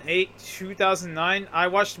 2008, 2009, I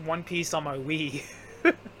watched One Piece on my Wii.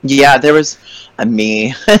 Yeah, there was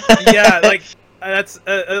me. Yeah, like, that's,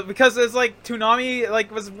 because it's like, Toonami,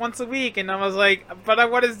 like, was once a week, and I was like, but I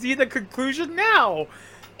want to see the conclusion now!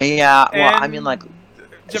 Yeah, well, I mean, like,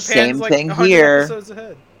 Japan's same like thing 100 here. episodes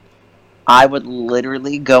ahead. I would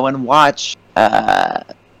literally go and watch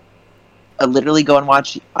Inuyasha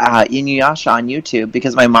on YouTube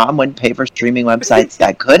because my mom wouldn't pay for streaming websites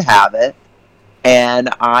that could have it, and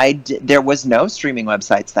there was no streaming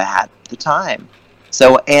websites that had it at the time.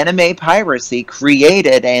 So anime piracy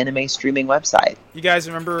created anime streaming website. You guys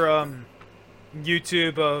remember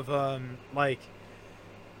YouTube of like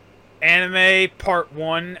anime part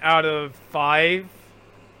 1 out of 5?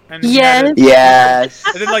 And Yes. Yes.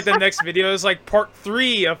 And then like the next video is like part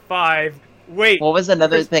 3 of 5. Wait. What was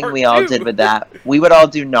another where's thing part we all 2? did with that? We would all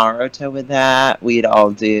do Naruto with that. We'd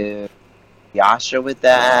all do Yasha with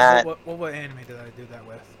that. What anime did I do that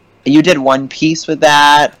with? You did One Piece with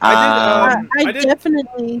that. I I did-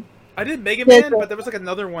 definitely. I did Mega Man, but there was like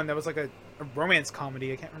another one that was like a romance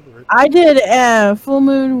comedy. I can't remember it. I did Full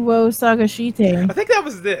Moon Wo Saga Shite. I think that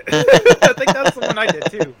was it. I think that's the one I did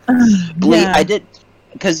too. Bleach. Yeah. I did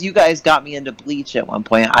because you guys got me into Bleach at one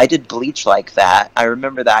point. I did Bleach like that. I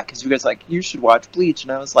remember that because you guys were like, you should watch Bleach,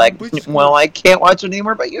 and I was like, Bleach is well, cool. I can't watch it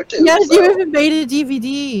anymore, but you do. Yes, so. you even made a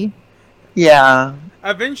DVD. Yeah.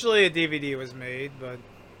 Eventually, a DVD was made, but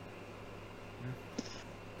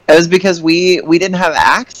It was because we didn't have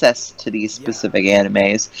access to these specific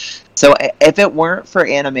animes. So if it weren't for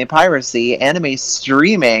anime piracy, anime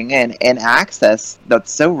streaming and access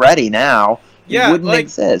that's so ready now yeah, wouldn't like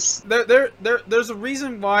exist. there's a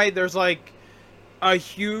reason why there's like a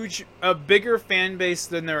bigger fan base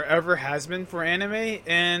than there ever has been for anime,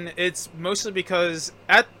 and it's mostly because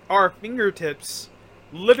at our fingertips,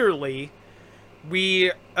 literally,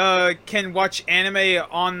 we can watch anime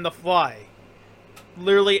on the fly,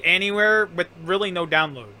 literally anywhere with really no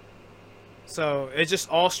download. So it's just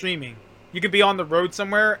all streaming. You could be on the road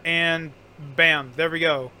somewhere and bam, there we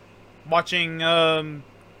go, watching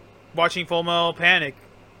Full Metal Panic.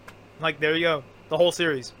 Like there you go, the whole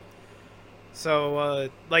series. So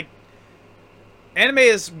like anime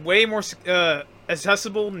is way more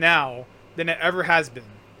accessible now than it ever has been.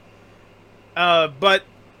 But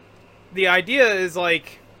the idea is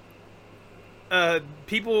like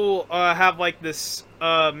people have like this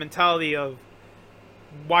mentality of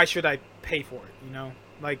why should I pay for it? You know,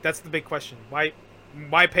 like that's the big question. Why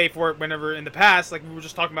pay for it whenever in the past, like we were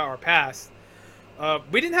just talking about our past,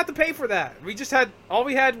 we didn't have to pay for that. We just had all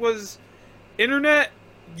we had was internet,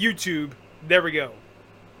 YouTube. There we go.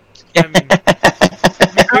 I mean,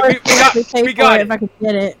 we got it. If I could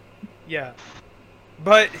get it. Yeah,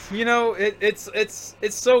 but you know, it's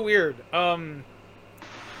so weird. But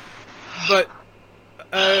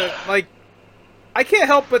like, I can't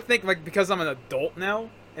help but think like because I'm an adult now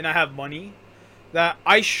and I have money, that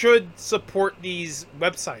I should support these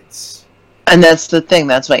websites. And that's the thing.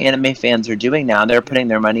 That's what anime fans are doing now. They're putting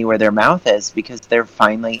their money where their mouth is because they're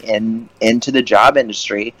finally into the job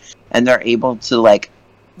industry and they're able to like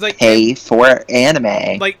pay for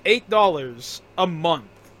anime. Like $8 a month.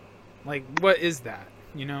 Like what is that?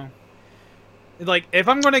 You know? Like if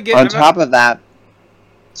I'm gonna get on top of that,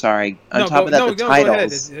 the titles. Go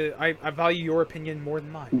ahead. I value your opinion more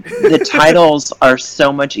than mine. The titles are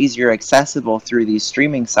so much easier accessible through these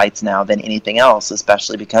streaming sites now than anything else,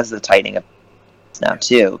 especially because of the tightening of now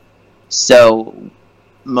too. So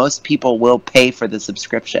most people will pay for the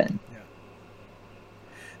subscription. Yeah.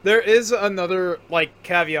 There is another like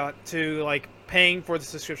caveat to like paying for the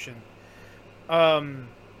subscription.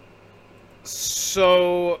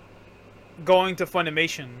 So going to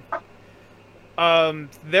Funimation,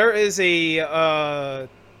 there is a I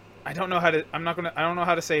don't know how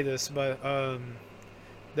to say this, but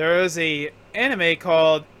there is a anime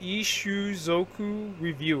called Ishuzoku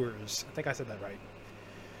Reviewers. I think I said that right.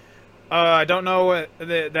 I don't know what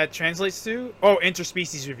that translates to. Oh,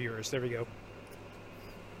 interspecies reviewers. There we go.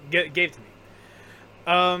 Gave to me.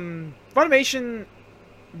 Funimation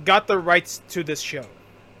got the rights to this show,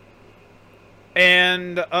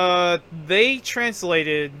 and they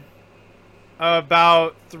translated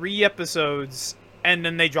about 3 episodes, and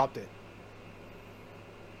then they dropped it.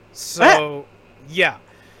 So, yeah.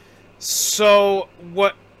 So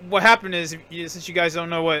what happened is, since you guys don't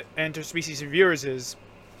know what interspecies reviewers is,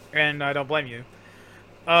 and I don't blame you,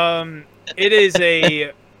 it is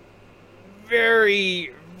a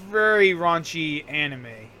very, very raunchy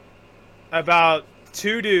anime about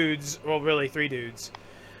 2 dudes, well, really 3 dudes,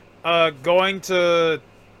 going to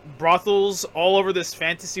brothels all over this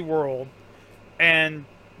fantasy world and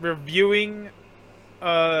reviewing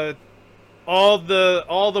all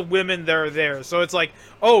the women that are there. So it's like,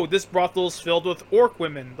 oh, this brothel's filled with orc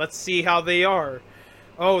women. Let's see how they are.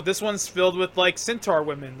 Oh, this one's filled with like centaur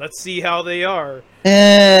women. Let's see how they are.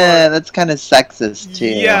 That's kind of sexist too.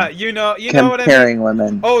 Yeah, you know what I mean. Comparing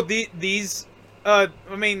women. Oh, these. I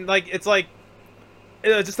mean, like it's like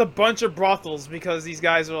just a bunch of brothels because these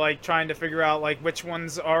guys are like trying to figure out like which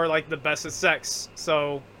ones are like the best at sex.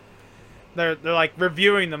 So they're like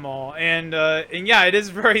reviewing them all, and yeah, it is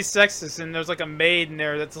very sexist. And there's like a maid in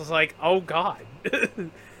there that's just like, oh god,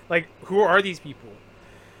 like who are these people?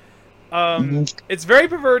 It's very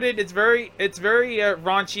perverted. It's very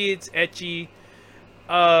raunchy. It's ecchi.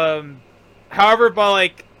 However, by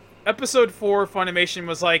like episode 4, Funimation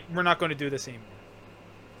was like, we're not going to do this anymore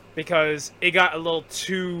because it got a little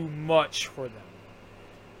too much for them.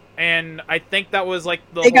 And I think that was like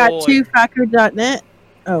the they whole. Got to Facker.net.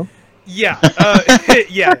 Oh. Yeah.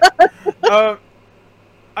 Yeah.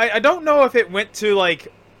 I don't know if it went to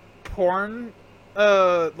like porn.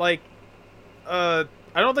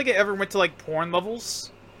 I don't think it ever went to like porn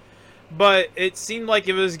levels, but it seemed like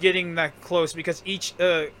it was getting that close because each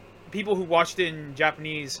people who watched it in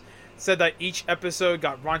Japanese said that each episode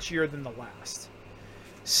got raunchier than the last.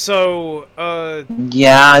 So,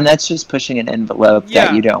 Yeah, and that's just pushing an envelope that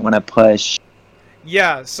yeah, you don't want to push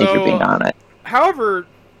yeah. if you're being So, honest. however,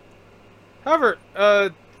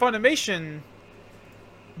 Funimation,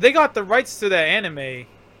 they got the rights to that anime,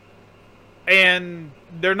 and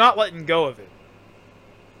they're not letting go of it.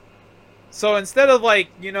 So instead of like,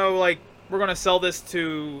 like we're gonna sell this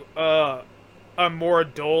to a more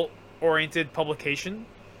adult-oriented publication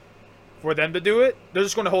for them to do it, they're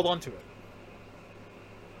just gonna hold on to it.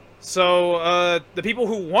 So the people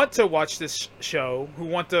who want to watch this show, who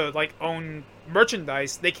want to like own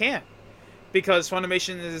merchandise, they can't, because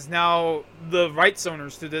Funimation is now the rights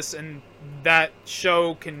owners to this, and that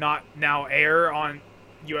show cannot now air on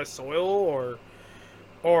U.S. soil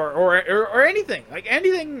or anything, like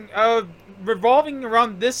anything revolving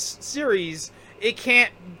around this series. It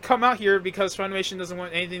can't come out here because Funimation doesn't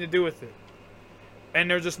want anything to do with it, and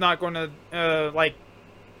they're just not going to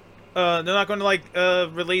they're not going to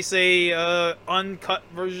release a uncut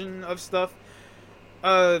version of stuff.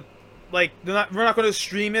 Like we're not going to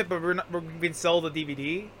stream it, but we can sell the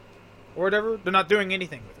DVD or whatever. They're not doing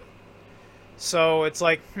anything with it. So it's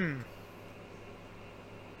like,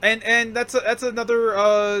 And that's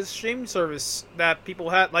another stream service that people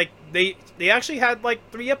had. Like they actually had like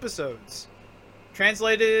 3 episodes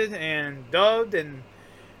translated and dubbed and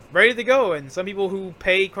ready to go. And some people who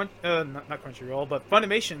pay not Crunchyroll but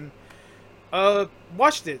Funimation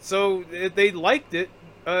watched it, so they liked it.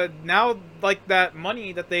 Now, like that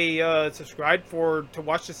money that they subscribed for to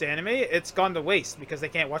watch this anime, it's gone to waste because they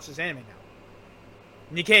can't watch this anime now.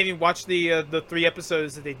 And you can't even watch the 3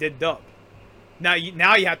 episodes that they did dub. Now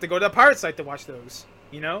you have to go to the pirate site to watch those,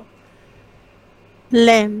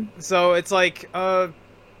 Lame. So it's like,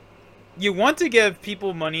 you want to give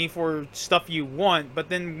people money for stuff you want, but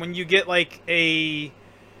then when you get like an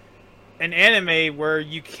anime where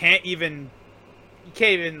you can't even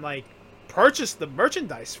like purchase the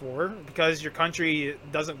merchandise for because your country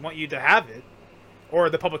doesn't want you to have it, or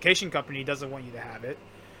the publication company doesn't want you to have it,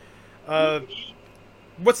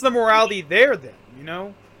 what's the morality there then,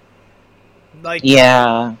 Like,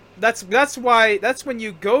 Yeah. that's when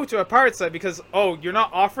you go to a pirate site, because you're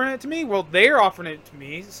not offering it to me, well, they're offering it to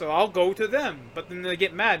me, so I'll go to them. But then they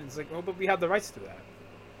get mad and it's like, but we have the rights to that.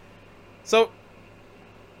 So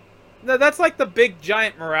that's like the big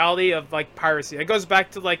giant morality of like piracy. It goes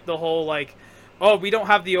back to like the whole like, we don't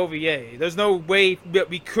have the OVA, there's no way that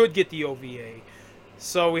we could get the OVA,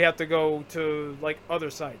 so we have to go to like other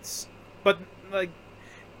sites. But like,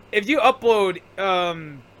 if you upload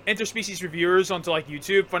interspecies reviewers onto like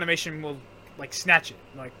YouTube, Funimation will like snatch it.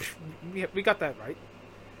 Like, we got that right,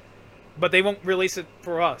 but they won't release it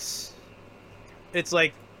for us. It's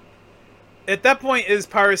like, at that point, is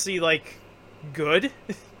piracy like good?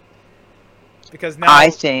 Because now I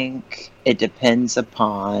think it depends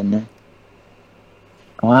upon.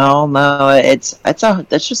 Well, no,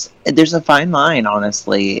 there's a fine line,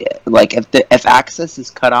 honestly. Like if access is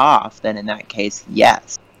cut off, then in that case,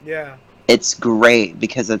 yes. Yeah. It's great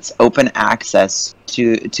because it's open access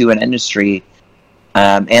to an industry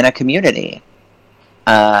and a community.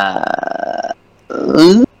 But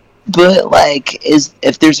like,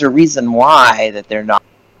 if there's a reason why that they're not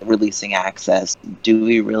releasing access, do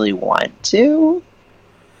we really want to?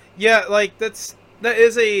 Yeah, like that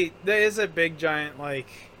is a big giant, like,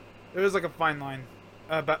 there is like a fine line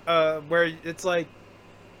about where it's like,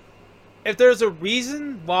 if there's a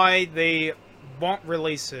reason why they won't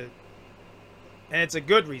release it, and it's a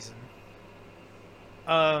good reason,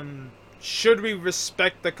 should we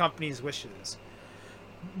respect the company's wishes?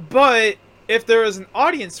 But if there is an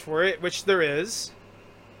audience for it, which there is,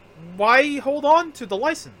 why hold on to the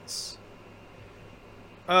license?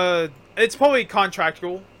 It's probably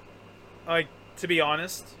contractual, like, to be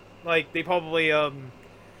honest. Like, they probably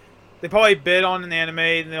bid on an anime,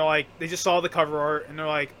 and they're like, they just saw the cover art, and they're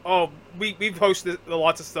like, we've posted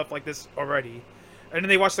lots of stuff like this already. And then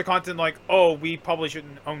they watch the content like, we probably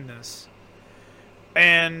shouldn't own this.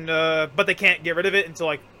 And, but they can't get rid of it until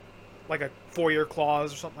like a 4-year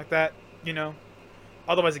clause or something like that,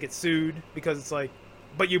 Otherwise it gets sued, because it's like,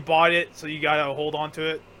 but you bought it, so you gotta hold on to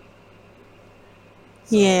it.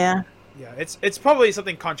 So, Yeah. Yeah, it's probably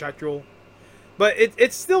something contractual. But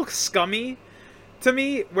it's still scummy to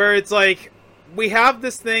me, where it's like, we have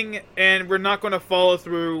this thing, and we're not going to follow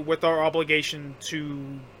through with our obligation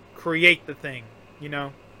to create the thing,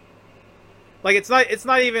 Like, it's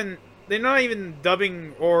not even, they're not even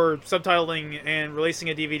dubbing or subtitling and releasing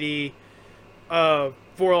a DVD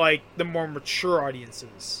for, like, the more mature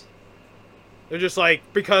audiences. They're just like,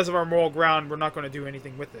 because of our moral ground, we're not going to do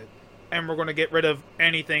anything with it. and we're going to get rid of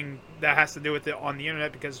anything that has to do with it on the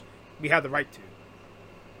internet because we have the right to.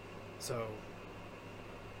 So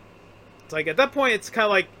it's like at that point, it's kind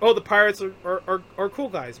of like, oh, the pirates are cool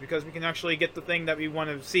guys because we can actually get the thing that we want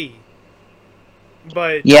to see.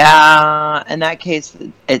 But yeah, in that case,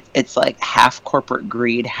 it's like half corporate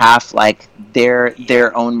greed, half like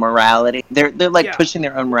their own morality. They're like pushing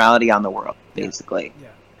their own morality on the world, basically. Yeah.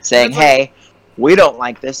 Saying, "Hey, we don't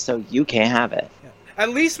like this, so you can't have it." Yeah. At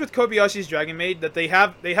least with Kobayashi's Dragon Maid, that they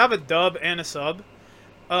have a dub and a sub.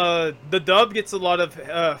 The dub gets a lot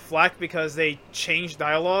of flack because they changed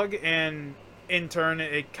dialogue, and in turn,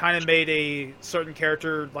 it kind of made a certain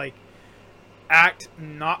character like act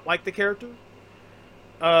not like the character.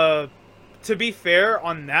 To be fair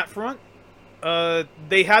on that front,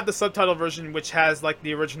 they had the subtitle version which has like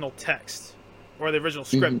the original text or the original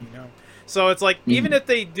script, you know. So it's like even if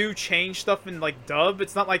they do change stuff in like dub,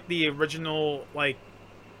 it's not like the original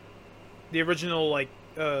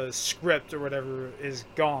script or whatever is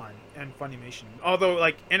gone in Funimation. Although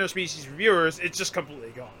like interspecies reviewers, it's just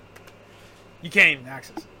completely gone. You can't even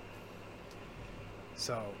access it.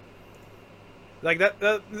 So like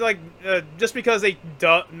just because they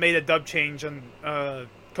made a dub change on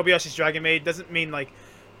Kobayashi's Dragon Maid doesn't mean like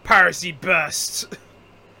piracy best.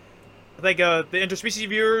 I think the interspecies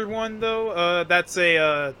viewer one though, that's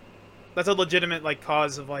a legitimate like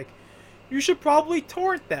cause of like you should probably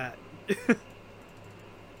torrent that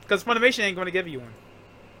because Funimation ain't going to give you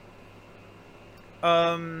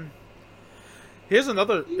one. Here's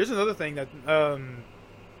another thing that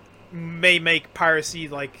may make piracy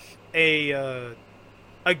like a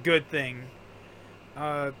good thing.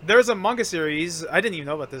 There's a manga series I didn't even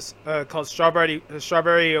know about this called Strawberry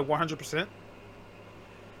 100%.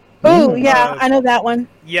 Oh yeah, I know that one.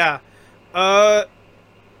 Yeah, the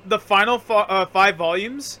final 5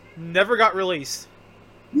 volumes never got released.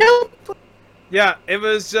 Nope. Yeah, it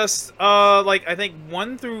was just like I think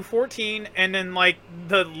 1 through 14, and then like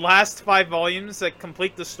the last 5 volumes that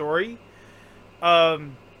complete the story.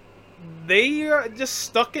 They are just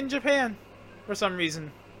stuck in Japan for some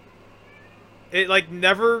reason. It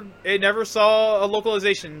never saw a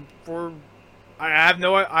localization for. I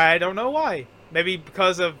don't know why. Maybe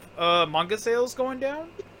because of manga sales going down.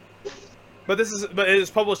 But it is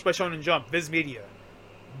published by Shonen Jump, Viz Media,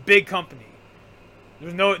 big company.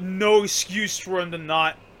 There's no excuse for them to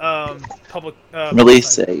not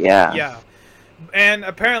release it. Yeah. Yeah, and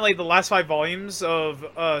apparently the last 5 volumes of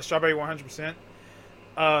Strawberry 100%.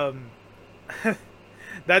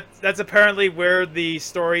 That's apparently where the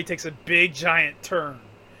story takes a big giant turn.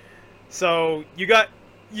 So you're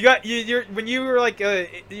when you were like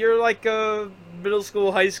you're like a middle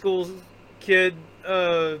school, high school kid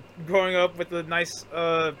growing up with a nice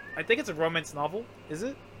I think it's a romance novel, is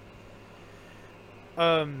it?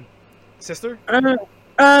 Sister?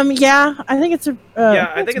 Yeah, I think it's a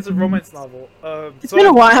I think it's a romance novel. It's been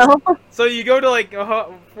a while. So you go to like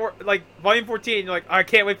volume 14, and you're like, I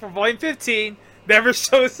can't wait for volume 15. Never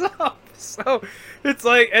shows up. So it's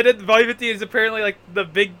like, and then volume 15 is apparently like the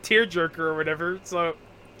big tearjerker or whatever. So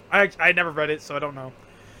I never read it, so I don't know.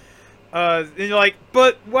 And you're like,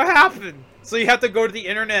 but what happened? So you have to go to the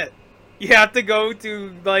internet. You have to go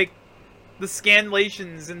to like the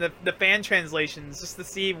scanlations and the fan translations just to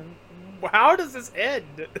see how does this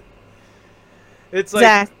end. It's like,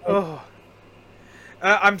 exactly. Oh.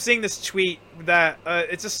 I'm seeing this tweet that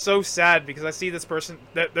it's just so sad because I see this person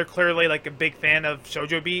that they're clearly like a big fan of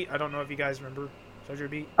Shoujo Beat. I don't know if you guys remember Shoujo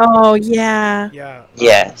Beat. Oh yeah. Yeah.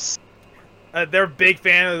 Yes. They're a big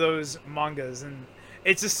fan of those mangas, and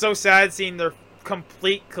it's just so sad seeing their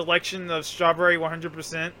complete collection of Strawberry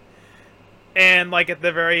 100%. And like at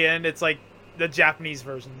the very end, it's like the Japanese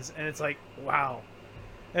versions, and it's like, wow.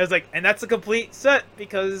 And it's like, and that's a complete set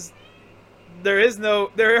because there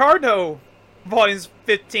are no volumes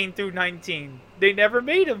 15 through 19. They never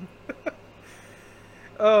made them.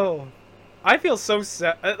 Oh, I feel so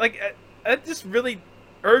sad. Like, it just really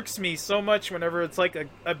irks me so much whenever it's like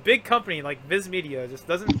a big company like Viz Media just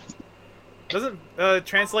doesn't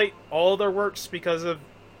translate all their works because of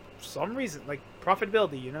some reason, like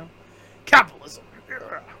profitability, you know? Capitalism.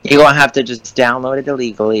 You're gonna have to just download it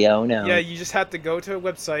illegally, oh no. Yeah, you just have to go to a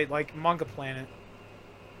website like Manga Planet.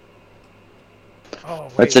 Oh,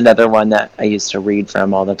 wait. What's another one that I used to read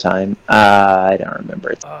from all the time? I don't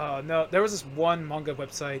remember. No, there was this one manga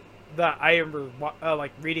website that I remember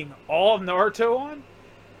like reading all of Naruto on.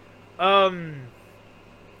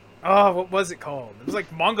 Oh, what was it called? It was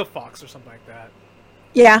like Manga Fox or something like that.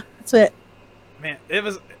 Yeah, that's it. Man,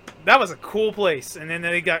 that was a cool place, and then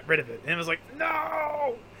they got rid of it, and it was like,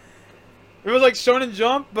 no. It was like Shonen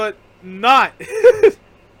Jump, but not.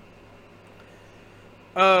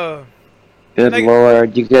 Uh, Good like,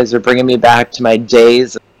 lord, you guys are bringing me back to my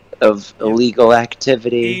days of Yep. illegal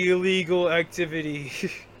activity. illegal activity.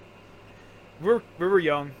 we were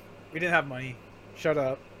young. We didn't have money. Shut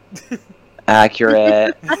up.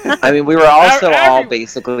 Accurate. I mean, we were also all Every,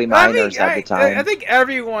 basically minors at the I time. think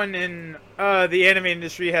everyone in the anime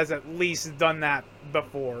industry has at least done that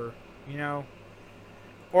before. You know,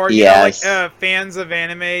 or like Yes. fans of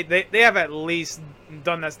anime, they have at least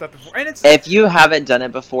done that stuff before, and it's If you haven't done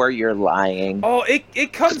it before, you're lying. oh,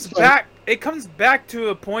 it comes back. It comes back to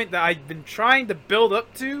a point that I've been trying to build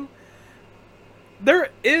up to. There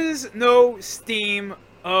is no Steam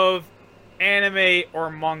of anime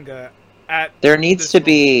or manga at There needs this to moment.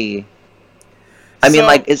 be. I mean, So,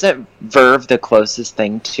 like, isn't Verve the closest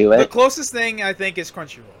thing to the it? closest thing I think is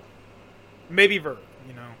Crunchyroll, maybe Verve.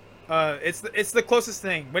 You know, it's the closest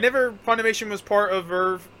thing. Whenever Funimation was part of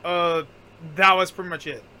Verve, that was pretty much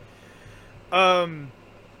it. Um,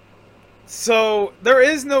 so there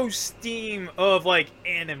is no Steam of like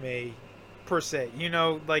anime per se. You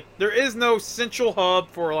know, like there is no central hub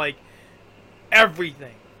for like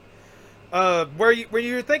everything. When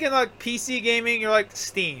you're thinking like PC gaming, you're like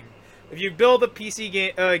Steam. If you build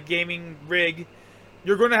a gaming rig,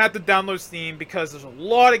 you're going to have to download Steam because there's a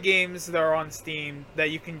lot of games that are on Steam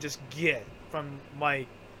that you can just get from like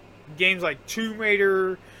games like Tomb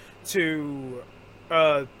Raider to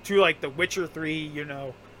like The Witcher 3. You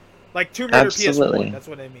know, like Tomb Raider Absolutely. PS1. That's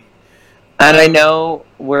what I mean. And I know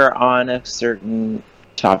we're on a certain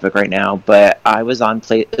topic right now, but I was on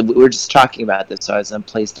we were just talking about this, so I was on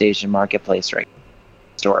PlayStation Marketplace right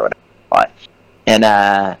store, whatever I bought.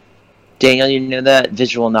 And Daniel, you know that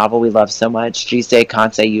visual novel we love so much, Jisei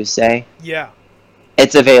Kansei Yusei? Yeah.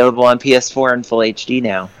 It's available on PS4 in full HD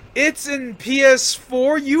now. It's in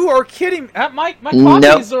PS4. You are kidding. My Nope.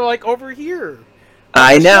 copies are like over here.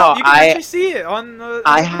 I know. You can actually see it on the.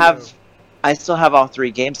 I still have all 3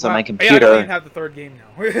 games on my Yeah, I computer. don't even have the 3rd game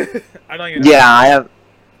now. I don't even. Yeah,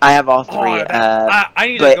 I have all 3. I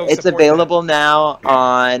need to but go it's support available now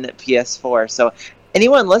on PS4. So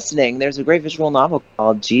anyone listening, there's a great visual novel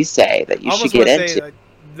called Jisei that you should get into.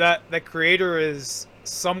 That the creator is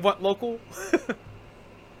somewhat local.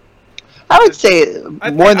 I would say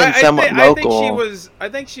more than somewhat local. I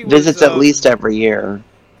think she was visits at least every year.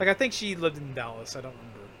 Like I think she lived in Dallas. I don't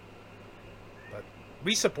remember, but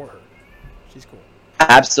we support her. She's cool.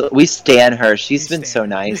 Absolutely, we stan her. She's been so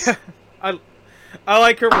nice. I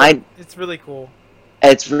like her. It's really cool.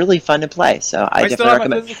 It's really fun to play, so I definitely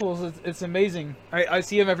recommend. I still have my physicals. It's amazing. I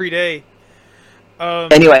see them every day.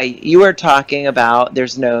 Anyway, you were talking about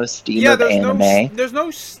there's no Steam of anime. There's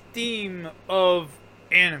no Steam of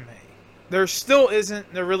anime. There still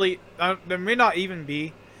isn't. There really. There may not even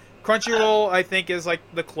be. Crunchyroll, I think, is like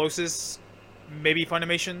the closest. Maybe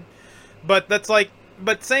Funimation, but that's like.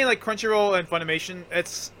 But saying like Crunchyroll and Funimation,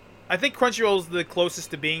 it's. I think Crunchyroll is the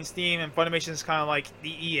closest to being Steam, and Funimation is kind of like the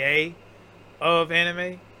EA of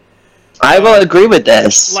anime. I will agree with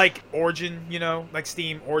this. Like Origin, you know, like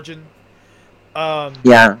Steam Origin.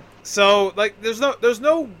 Yeah. So like, there's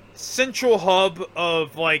no central hub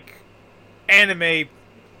of like anime,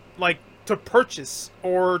 like to purchase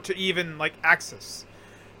or to even like access.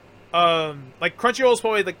 Like Crunchyroll is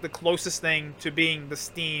probably like the closest thing to being the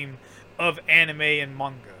Steam of anime and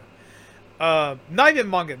manga. Not even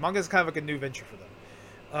manga. Manga is kind of like a new venture for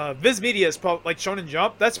them. Viz Media is probably like Shonen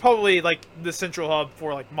Jump. That's probably like the central hub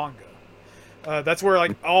for like manga. That's where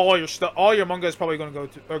like all your manga is probably going to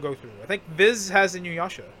go through. I think Viz has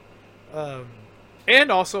Inuyasha,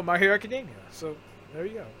 and also My Hero Academia. So there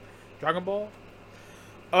you go, Dragon Ball.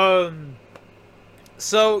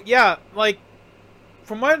 So yeah, like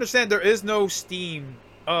from what I understand, there is no Steam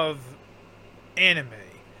of anime.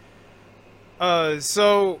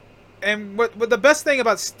 And what the best thing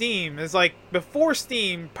about Steam is like before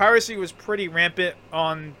Steam, piracy was pretty rampant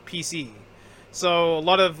on PC. So a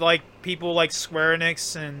lot of like people like Square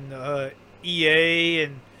Enix and EA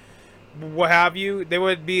and what have you, they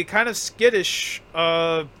would be kind of skittish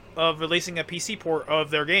of releasing a PC port of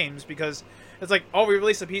their games because it's like, oh, we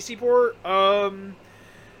released a PC port. A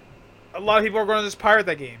lot of people are going to just pirate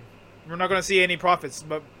that game. We're not going to see any profits,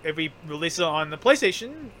 but if we release it on the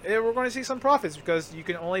PlayStation, we're going to see some profits because you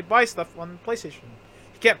can only buy stuff on the PlayStation.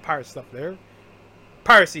 You can't pirate stuff there.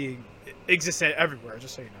 Piracy exists everywhere,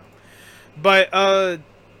 just so you know. But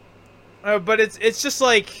it's just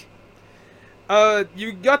like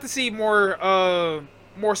you got to see more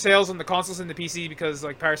sales on the consoles than the PC because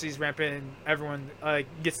like piracy is rampant and everyone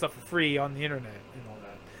gets stuff for free on the internet and all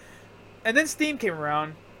that. And then Steam came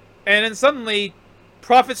around, and then suddenly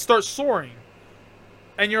profits start soaring,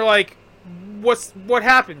 and you're like, what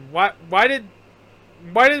happened? Why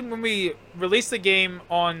when we released the game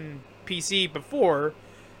on PC before,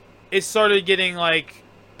 it started getting like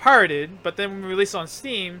pirated, but then when we released on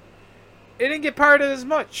Steam, it didn't get pirated as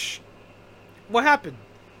much. What happened?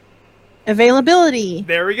 Availability.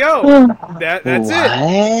 There we go. Ugh. That's What?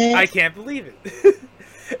 it. I can't believe it.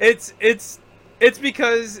 it's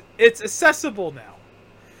because it's accessible now.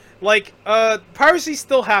 Like piracy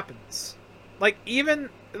still happens. Like even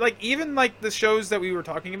like the shows that we were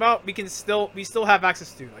talking about, we still have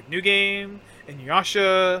access to, like New Game,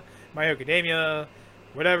 Inuyasha, My Hero Academia,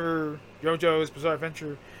 whatever, JoJo's Bizarre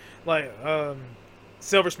Adventure, like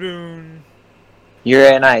Silver Spoon,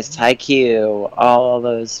 You're a nice IQ. All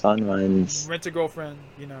those fun ones. Rent a Girlfriend,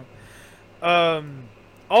 you know.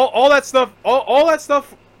 All that stuff, all that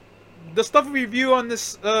stuff, the stuff we review on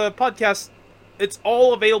this podcast, it's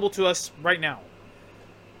all available to us right now.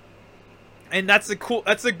 And that's a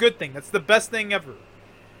good thing. That's the best thing ever.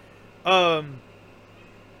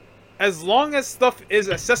 As long as stuff is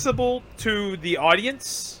accessible to the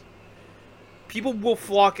audience, people will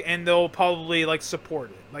flock and they'll probably like support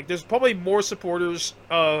it. Like there's probably more supporters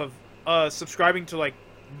of subscribing to like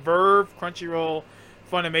Verve, Crunchyroll,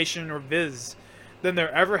 Funimation, or Viz than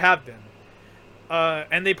there ever have been.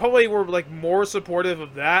 And they probably were like more supportive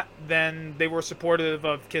of that than they were supportive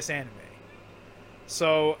of Kiss Anime.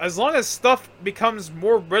 So as long as stuff becomes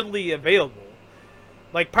more readily available,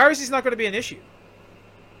 like piracy's not going to be an issue.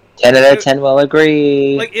 10 out of 10 will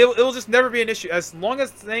agree. Like it'll just never be an issue as long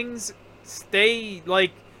as things stay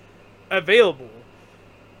like available.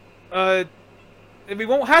 And we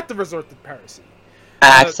won't have to resort to piracy.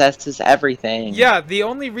 Access is everything. Yeah, the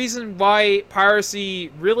only reason why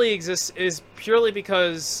piracy really exists is purely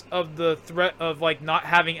because of the threat of like not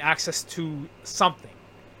having access to something.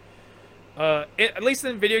 At least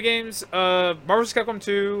in video games, Marvel vs. Capcom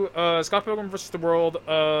 2, Scott Pilgrim vs. the World,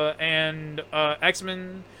 and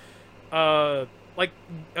X-Men,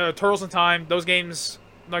 Turtles in Time, those games,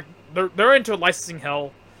 like they're into licensing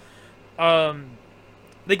hell.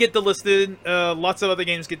 They get delisted. Lots of other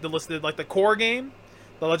games get delisted, like the Core game,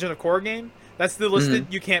 the Legend of Korra game. That's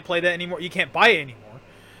delisted. You can't play that anymore. You can't buy it anymore.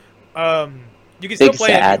 You can still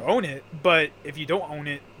play it if you own it, but if you don't own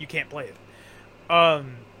it, you can't play it.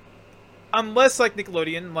 Unless like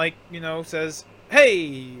Nickelodeon, like says,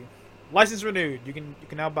 "Hey, license renewed. You can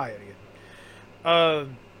now buy it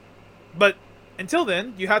again." But until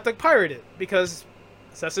then, you have to pirate it because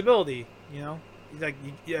accessibility. Like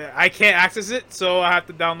I can't access it, so I have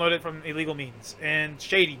to download it from illegal means and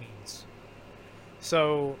shady means.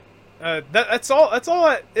 So that's all. That's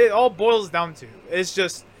all it all boils down to. It's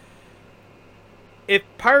just if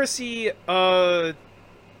piracy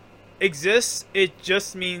exists, it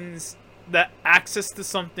just means that access to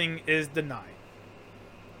something is denied.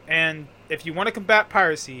 And if you want to combat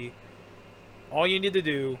piracy, all you need to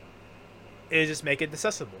do is just make it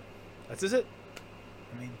accessible. That's just it.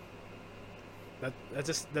 I mean, that's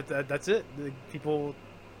it. The people,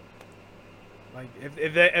 like,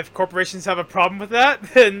 if corporations have a problem with that,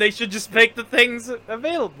 then they should just make the things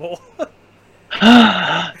available.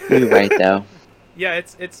 You're right, though. Yeah,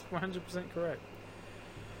 it's 100% correct.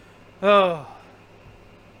 Oh.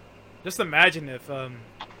 Just imagine if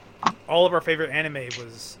all of our favorite anime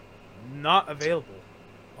was not available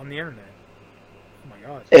on the internet. Oh my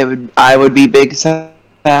god. I would be big sad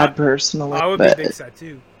personally. I would be big sad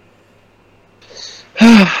too.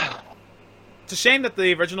 It's a shame that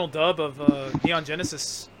the original dub of Neon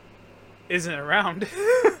Genesis isn't around.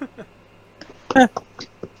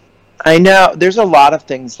 I know. There's a lot of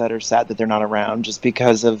things that are sad that they're not around just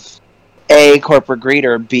because of A, corporate greed,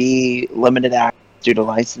 or B, limited access due to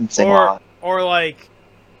licensing law. Or like,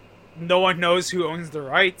 no one knows who owns the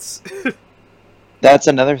rights. That's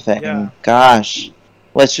another thing. Yeah. Gosh.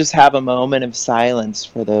 Let's just have a moment of silence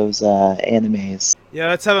for those animes. Yeah,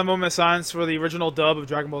 let's have a moment of silence for the original dub of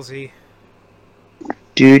Dragon Ball Z.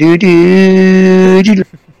 Do.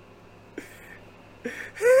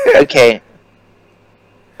 Okay.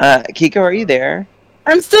 Kiko, are you there?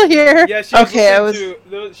 I'm still here. Yeah, she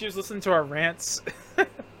was listening to our rants.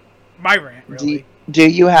 My rant, really. Do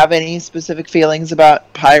you have any specific feelings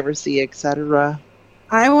about piracy, etc.?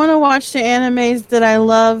 I want to watch the animes that I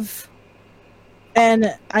love,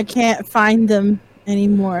 and I can't find them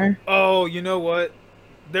anymore. Oh, you know what?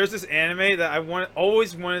 There's this anime that I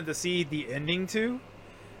always wanted to see the ending to,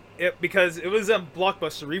 because it was on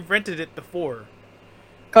Blockbuster. We rented it before.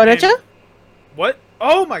 Kodacha? What?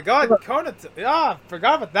 Oh my god, Kodacha! Ah,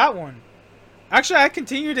 forgot about that one. Actually, I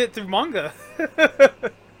continued it through manga.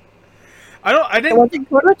 I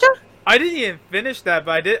didn't even finish that,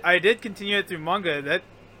 but I did continue it through manga.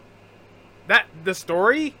 The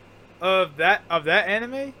story of that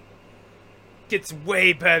anime gets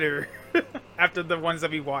way better after the ones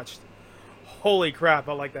that we watched. Holy crap!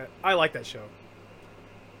 I like that. I like that show.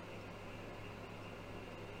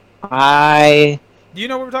 I Do you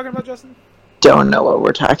know what we're talking about, Justin? don't know what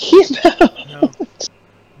we're talking about. No.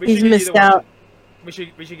 We He's should get you missed to watch out. it. We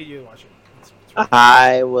should get you to watch it. It's really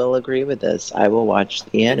I will agree with this. I will watch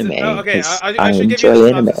the anime. okay, 'cause I should give you enjoy the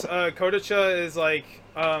anime. synopsis. Kodacha is like,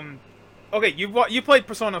 okay, you played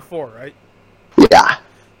Persona 4, right? Yeah.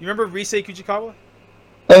 You remember Rise Kuchikawa?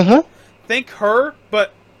 Uh Think her,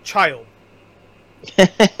 but child. huh.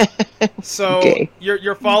 So Okay.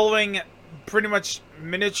 you're following pretty much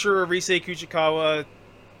miniature Rise Kuchikawa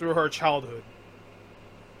through her childhood,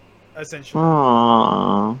 essentially.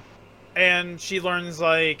 Aww. And she learns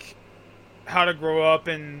like how to grow up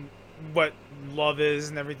and what love is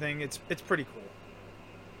and everything. It's pretty cool.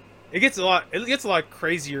 It gets a lot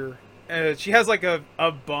crazier. She has like a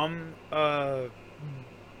bum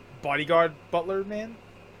bodyguard butler man.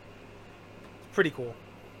 It's pretty cool.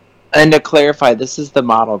 And to clarify, this is the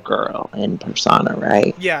model girl in Persona,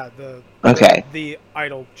 right? Yeah, Okay. the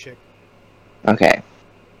idol chick. Okay.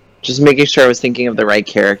 Just making sure I was thinking of the right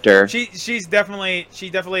character. She definitely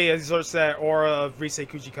exerts that aura of Rise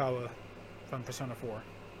Kuchikawa from Persona 4.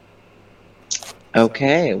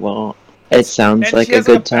 Okay, well, it sounds And like she a has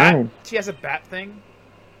good bat. time. She has a bat thing.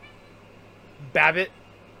 Babbit.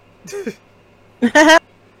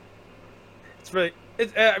 It's really.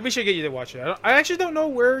 We should get you to watch it. I actually don't know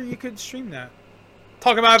where you could stream that.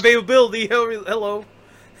 Talking about availability. Hello.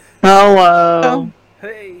 Hello.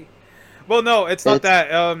 Hey. Well, no, it's not that.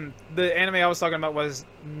 The anime I was talking about was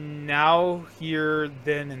Now, Here,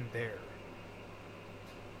 Then, and There.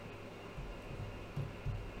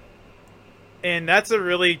 And that's a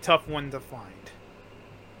really tough one to find.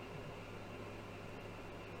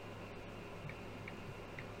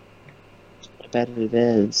 I bet it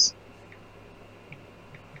is.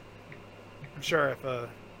 I'm sure if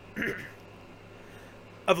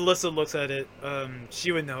if Alyssa looks at it,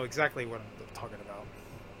 she would know exactly what I'm talking about.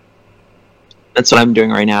 That's what I'm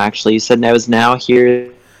doing right now, actually. You said I was now,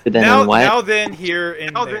 here, then, and what? Now, then, here,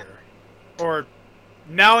 and there. Or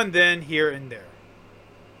now and then, here and there.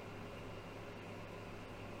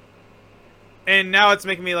 And now it's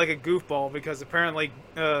making me like a goofball because apparently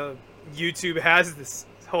YouTube has this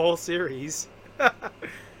whole series.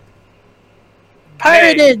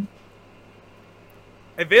 Pirated. Dang.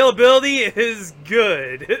 Availability is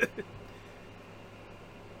good.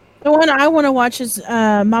 The one I want to watch is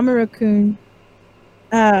Mamoru-kun.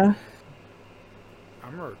 I'm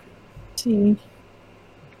working. See.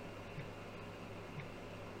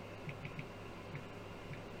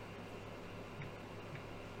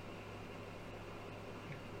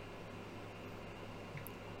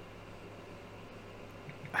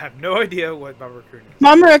 I have no idea what Mamoru-kun is.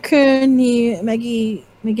 Mamoru-kun ni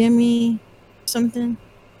Megami something.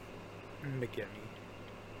 McGimme.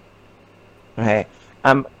 Okay.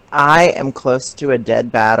 I am close to a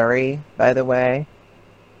dead battery, by the way.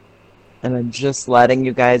 And I'm just letting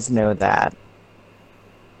you guys know that.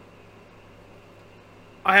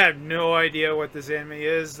 I have no idea what this anime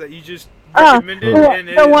is that you just Oh, recommended, the- and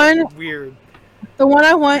it the is one- weird. The one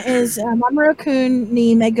I want is Mamoru-kun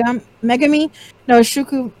ni Megami no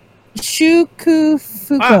Shukufuko.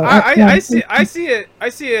 I see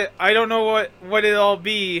it. I don't know what it'll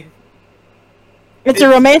be. It's a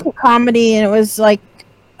romantic comedy, and it was like,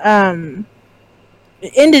 it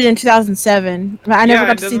ended in 2007. I never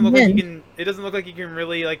got to see the end. It doesn't look like you can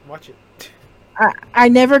really like watch it. I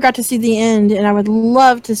never got to see the end, and I would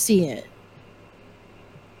love to see it.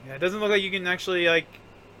 Yeah, it doesn't look like you can actually like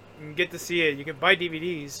get to see it. You can buy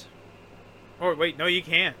DVDs. Oh wait, no, you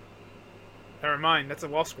can't. Never mind. That's a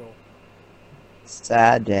wall scroll.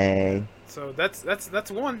 Sad day. So that's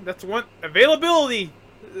one. That's one availability.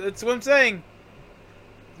 That's what I'm saying.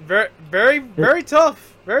 Very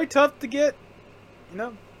tough. Very tough to get. You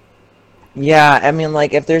know. Yeah, I mean,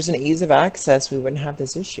 like, if there's an ease of access, we wouldn't have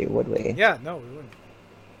this issue, would we? Yeah, no, we wouldn't.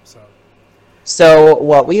 So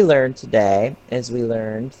what we learned today is we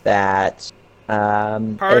learned that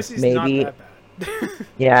Piracy's maybe not that bad.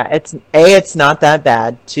 yeah, it's not that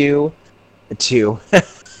bad. Two, B.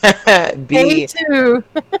 A2.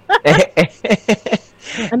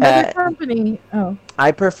 Another company. Oh,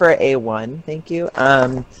 I prefer A1, thank you.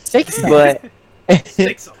 steak sauce. But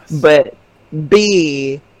Steak sauce. but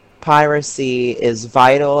B, piracy is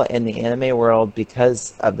vital in the anime world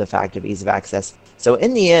because of the fact of ease of access. So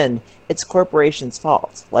in the end, it's corporations'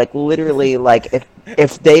 fault. Like literally, like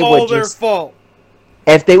if they all would their just fault.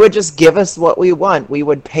 if they would just give us what we want, we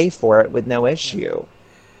would pay for it with no issue.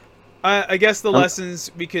 I guess the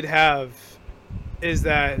lessons we could have is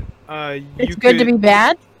that It's good to be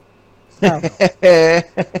bad. Oh.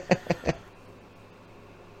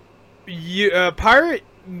 You pirate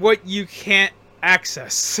what you can't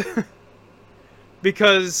access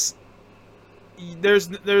because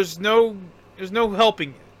there's no helping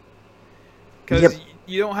it because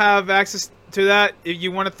you don't have access to that. If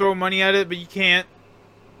you want to throw money at it, but you can't.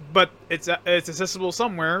 But it's accessible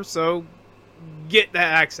somewhere, so get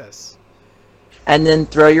that access. And then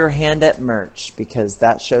throw your hand at merch because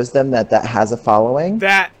that shows them that has a following.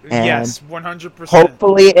 Yes, 100%.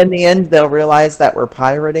 Hopefully, in the end, they'll realize that we're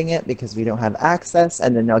pirating it because we don't have access,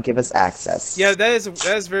 and then they'll give us access. Yeah, that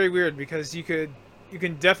is very weird because you can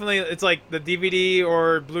definitely, it's like the DVD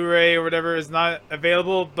or Blu-ray or whatever is not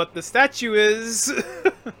available, but the statue is.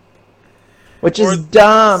 Which is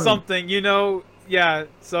dumb. Something, yeah.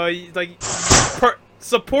 So like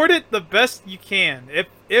support it the best you can. If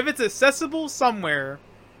it's accessible somewhere,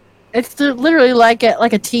 it's literally like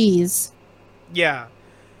a tease. Yeah,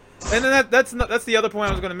 and then that's the other point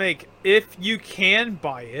I was gonna make. If you can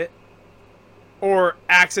buy it or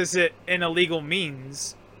access it in a legal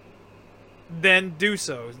means, then do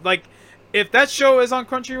so. Like, if that show is on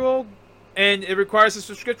Crunchyroll and it requires a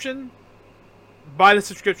subscription, buy the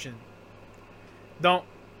subscription. Don't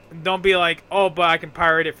be like, oh, but I can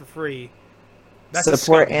pirate it for free. That's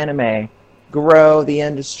support anime, grow the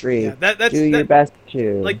industry. Yeah, that's your best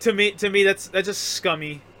to. Like to me, that's just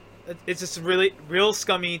scummy. It's just really real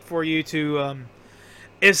scummy for you to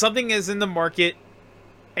if something is in the market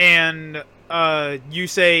and you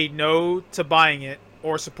say no to buying it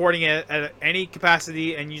or supporting it at any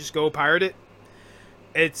capacity and you just go pirate it.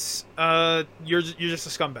 It's you're just a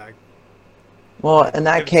scumbag. Well, in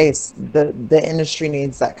that case, the industry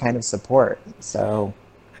needs that kind of support. So.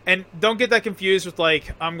 And don't get that confused with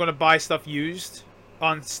like I'm gonna buy stuff used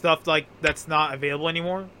on stuff like that's not available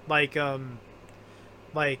anymore. Like I'm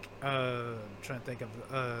trying to think of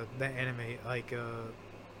the anime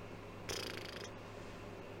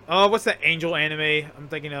what's that angel anime I'm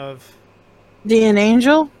thinking of? The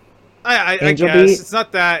Angel? I Angel guess Beat? it's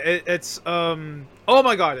not that. It's Oh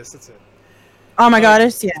My Goddess. That's it. Oh my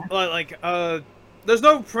goddess, yeah. Like there's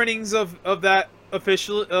no printings of that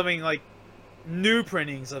officially. I mean like. New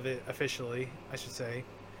printings of it officially, I should say.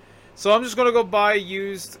 So I'm just gonna go buy a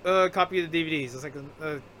used copy of the DVDs. It's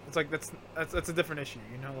like that's a different issue,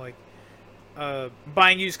 Like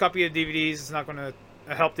buying used copy of DVDs is not gonna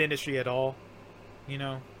help the industry at all,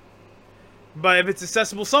 But if it's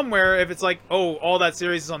accessible somewhere, if it's like, oh, all that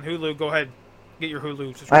series is on Hulu, go ahead, get your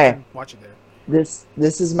Hulu subscription, watch it there. This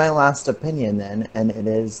is my last opinion then, and it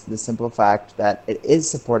is the simple fact that it is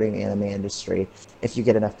supporting the anime industry if you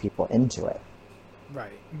get enough people into it.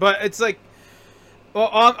 Right, but it's like, well,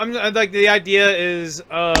 I'm like the idea is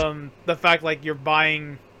the fact like you're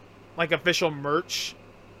buying like official merch,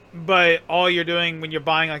 but all you're doing when you're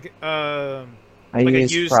buying like a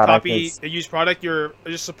used product, you're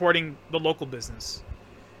just supporting the local business.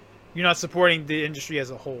 You're not supporting the industry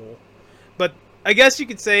as a whole. But I guess you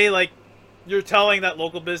could say like you're telling that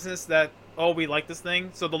local business that, oh, we like this thing,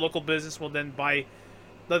 so the local business will then buy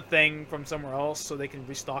the thing from somewhere else so they can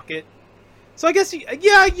restock it. So I guess,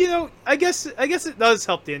 I guess it does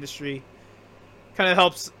help the industry. Kind of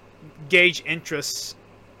helps gauge interests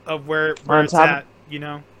of where it's at,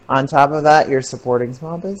 On top of that, you're supporting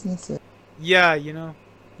small businesses. Yeah,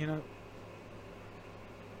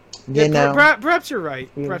 Perhaps you're right.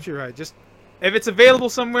 Yeah. Perhaps you're right. Just if it's available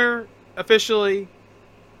somewhere officially,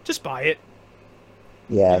 just buy it.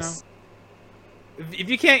 Yes. If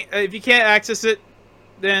you can't access it,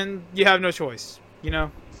 then you have no choice.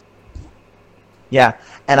 Yeah,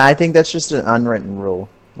 and I think that's just an unwritten rule.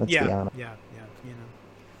 Let's be honest. Yeah.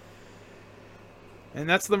 And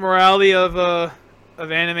that's the morality of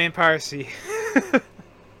anime and piracy.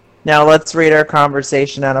 Now let's rate our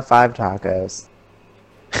conversation out of 5 tacos.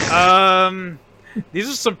 These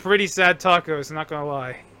are some pretty sad tacos. I'm not gonna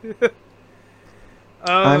lie.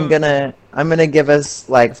 I'm gonna give us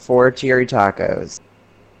like 4 cheery tacos.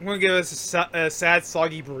 I'm gonna give us a sad,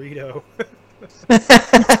 soggy burrito.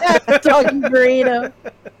 Doggy burrito.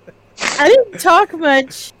 I didn't talk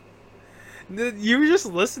much. You were just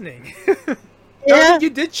listening. Yeah.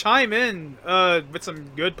 You did chime in with some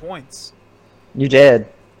good points. You did.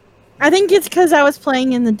 I think it's because I was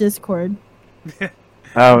playing in the Discord.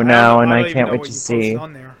 Oh no, and I don't even can't know wait what to you see. posted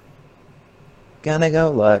on there. Gonna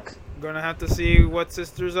go look. Gonna have to see what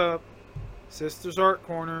Sister's up. Sister's Art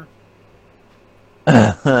Corner. Is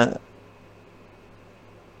it your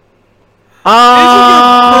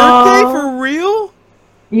birthday for real?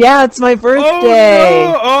 Yeah, it's my Oh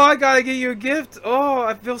birthday. no! Oh, I gotta get you a gift. Oh,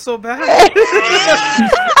 I feel so bad.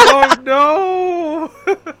 Oh no!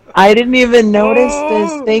 I didn't even notice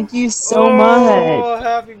this. Oh, Thank you so much. oh,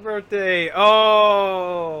 happy birthday!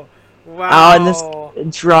 Oh, Oh, and this wow!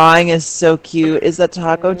 drawing is so cute. Is that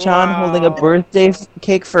Taco-chan holding a Wow! birthday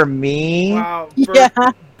cake for me? Wow! Yeah.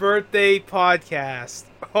 Birthday podcast.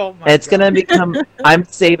 Oh my It's gonna god! become. I'm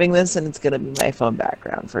saving this, and it's gonna be my phone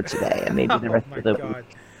background for today, and maybe the Oh rest my of the god!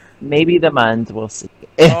 maybe the month. We'll see.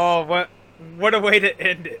 Oh, what a way to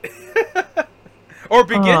end it, or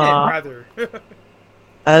begin it Aw. rather.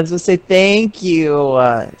 I was gonna say thank you.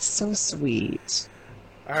 So sweet.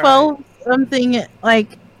 All right. 12 something,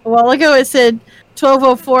 like a while ago it said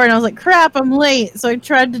 12:04, and I was like, crap, I'm late. So I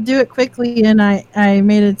tried to do it quickly, and I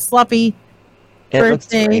made a sloppy It looks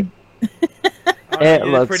birthday. great. Oh, It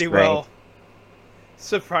you did looks pretty great. well.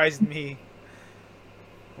 Surprised me.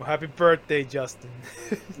 Well, happy birthday, Justin.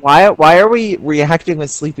 Why are we reacting with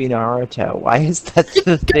Sleepy Naruto? Why is that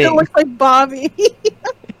the It thing? looks like Bobby.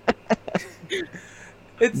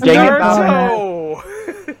 It's Dang it, Naruto.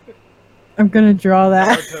 I'm gonna draw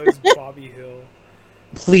that. Naruto's Bobby Hill.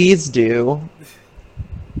 Please do.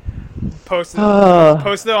 Post it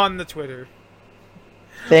on the Twitter.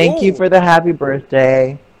 Thank you Ooh. for the happy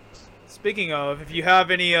birthday. Speaking of, if you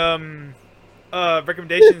have any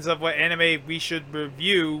recommendations of what anime we should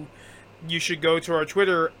review, you should go to our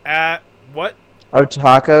Twitter at what?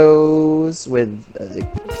 Otacos with a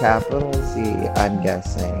capital Z, I'm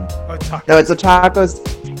guessing. Otacos. No, it's Otacos.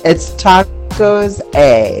 It's Tacos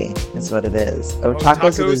A is what it is.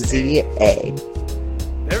 Otacos with a Tacos Z A.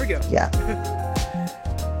 There we go. Yeah.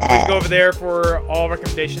 Please go over there for all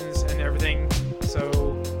recommendations and everything. So,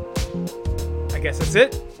 I guess that's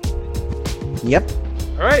it. Yep.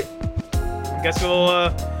 All right. I guess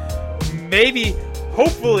we'll maybe,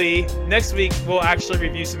 hopefully, next week we'll actually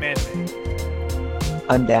review some anime.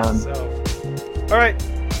 I'm down. So, all right.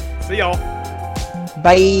 See y'all.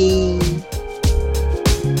 Bye.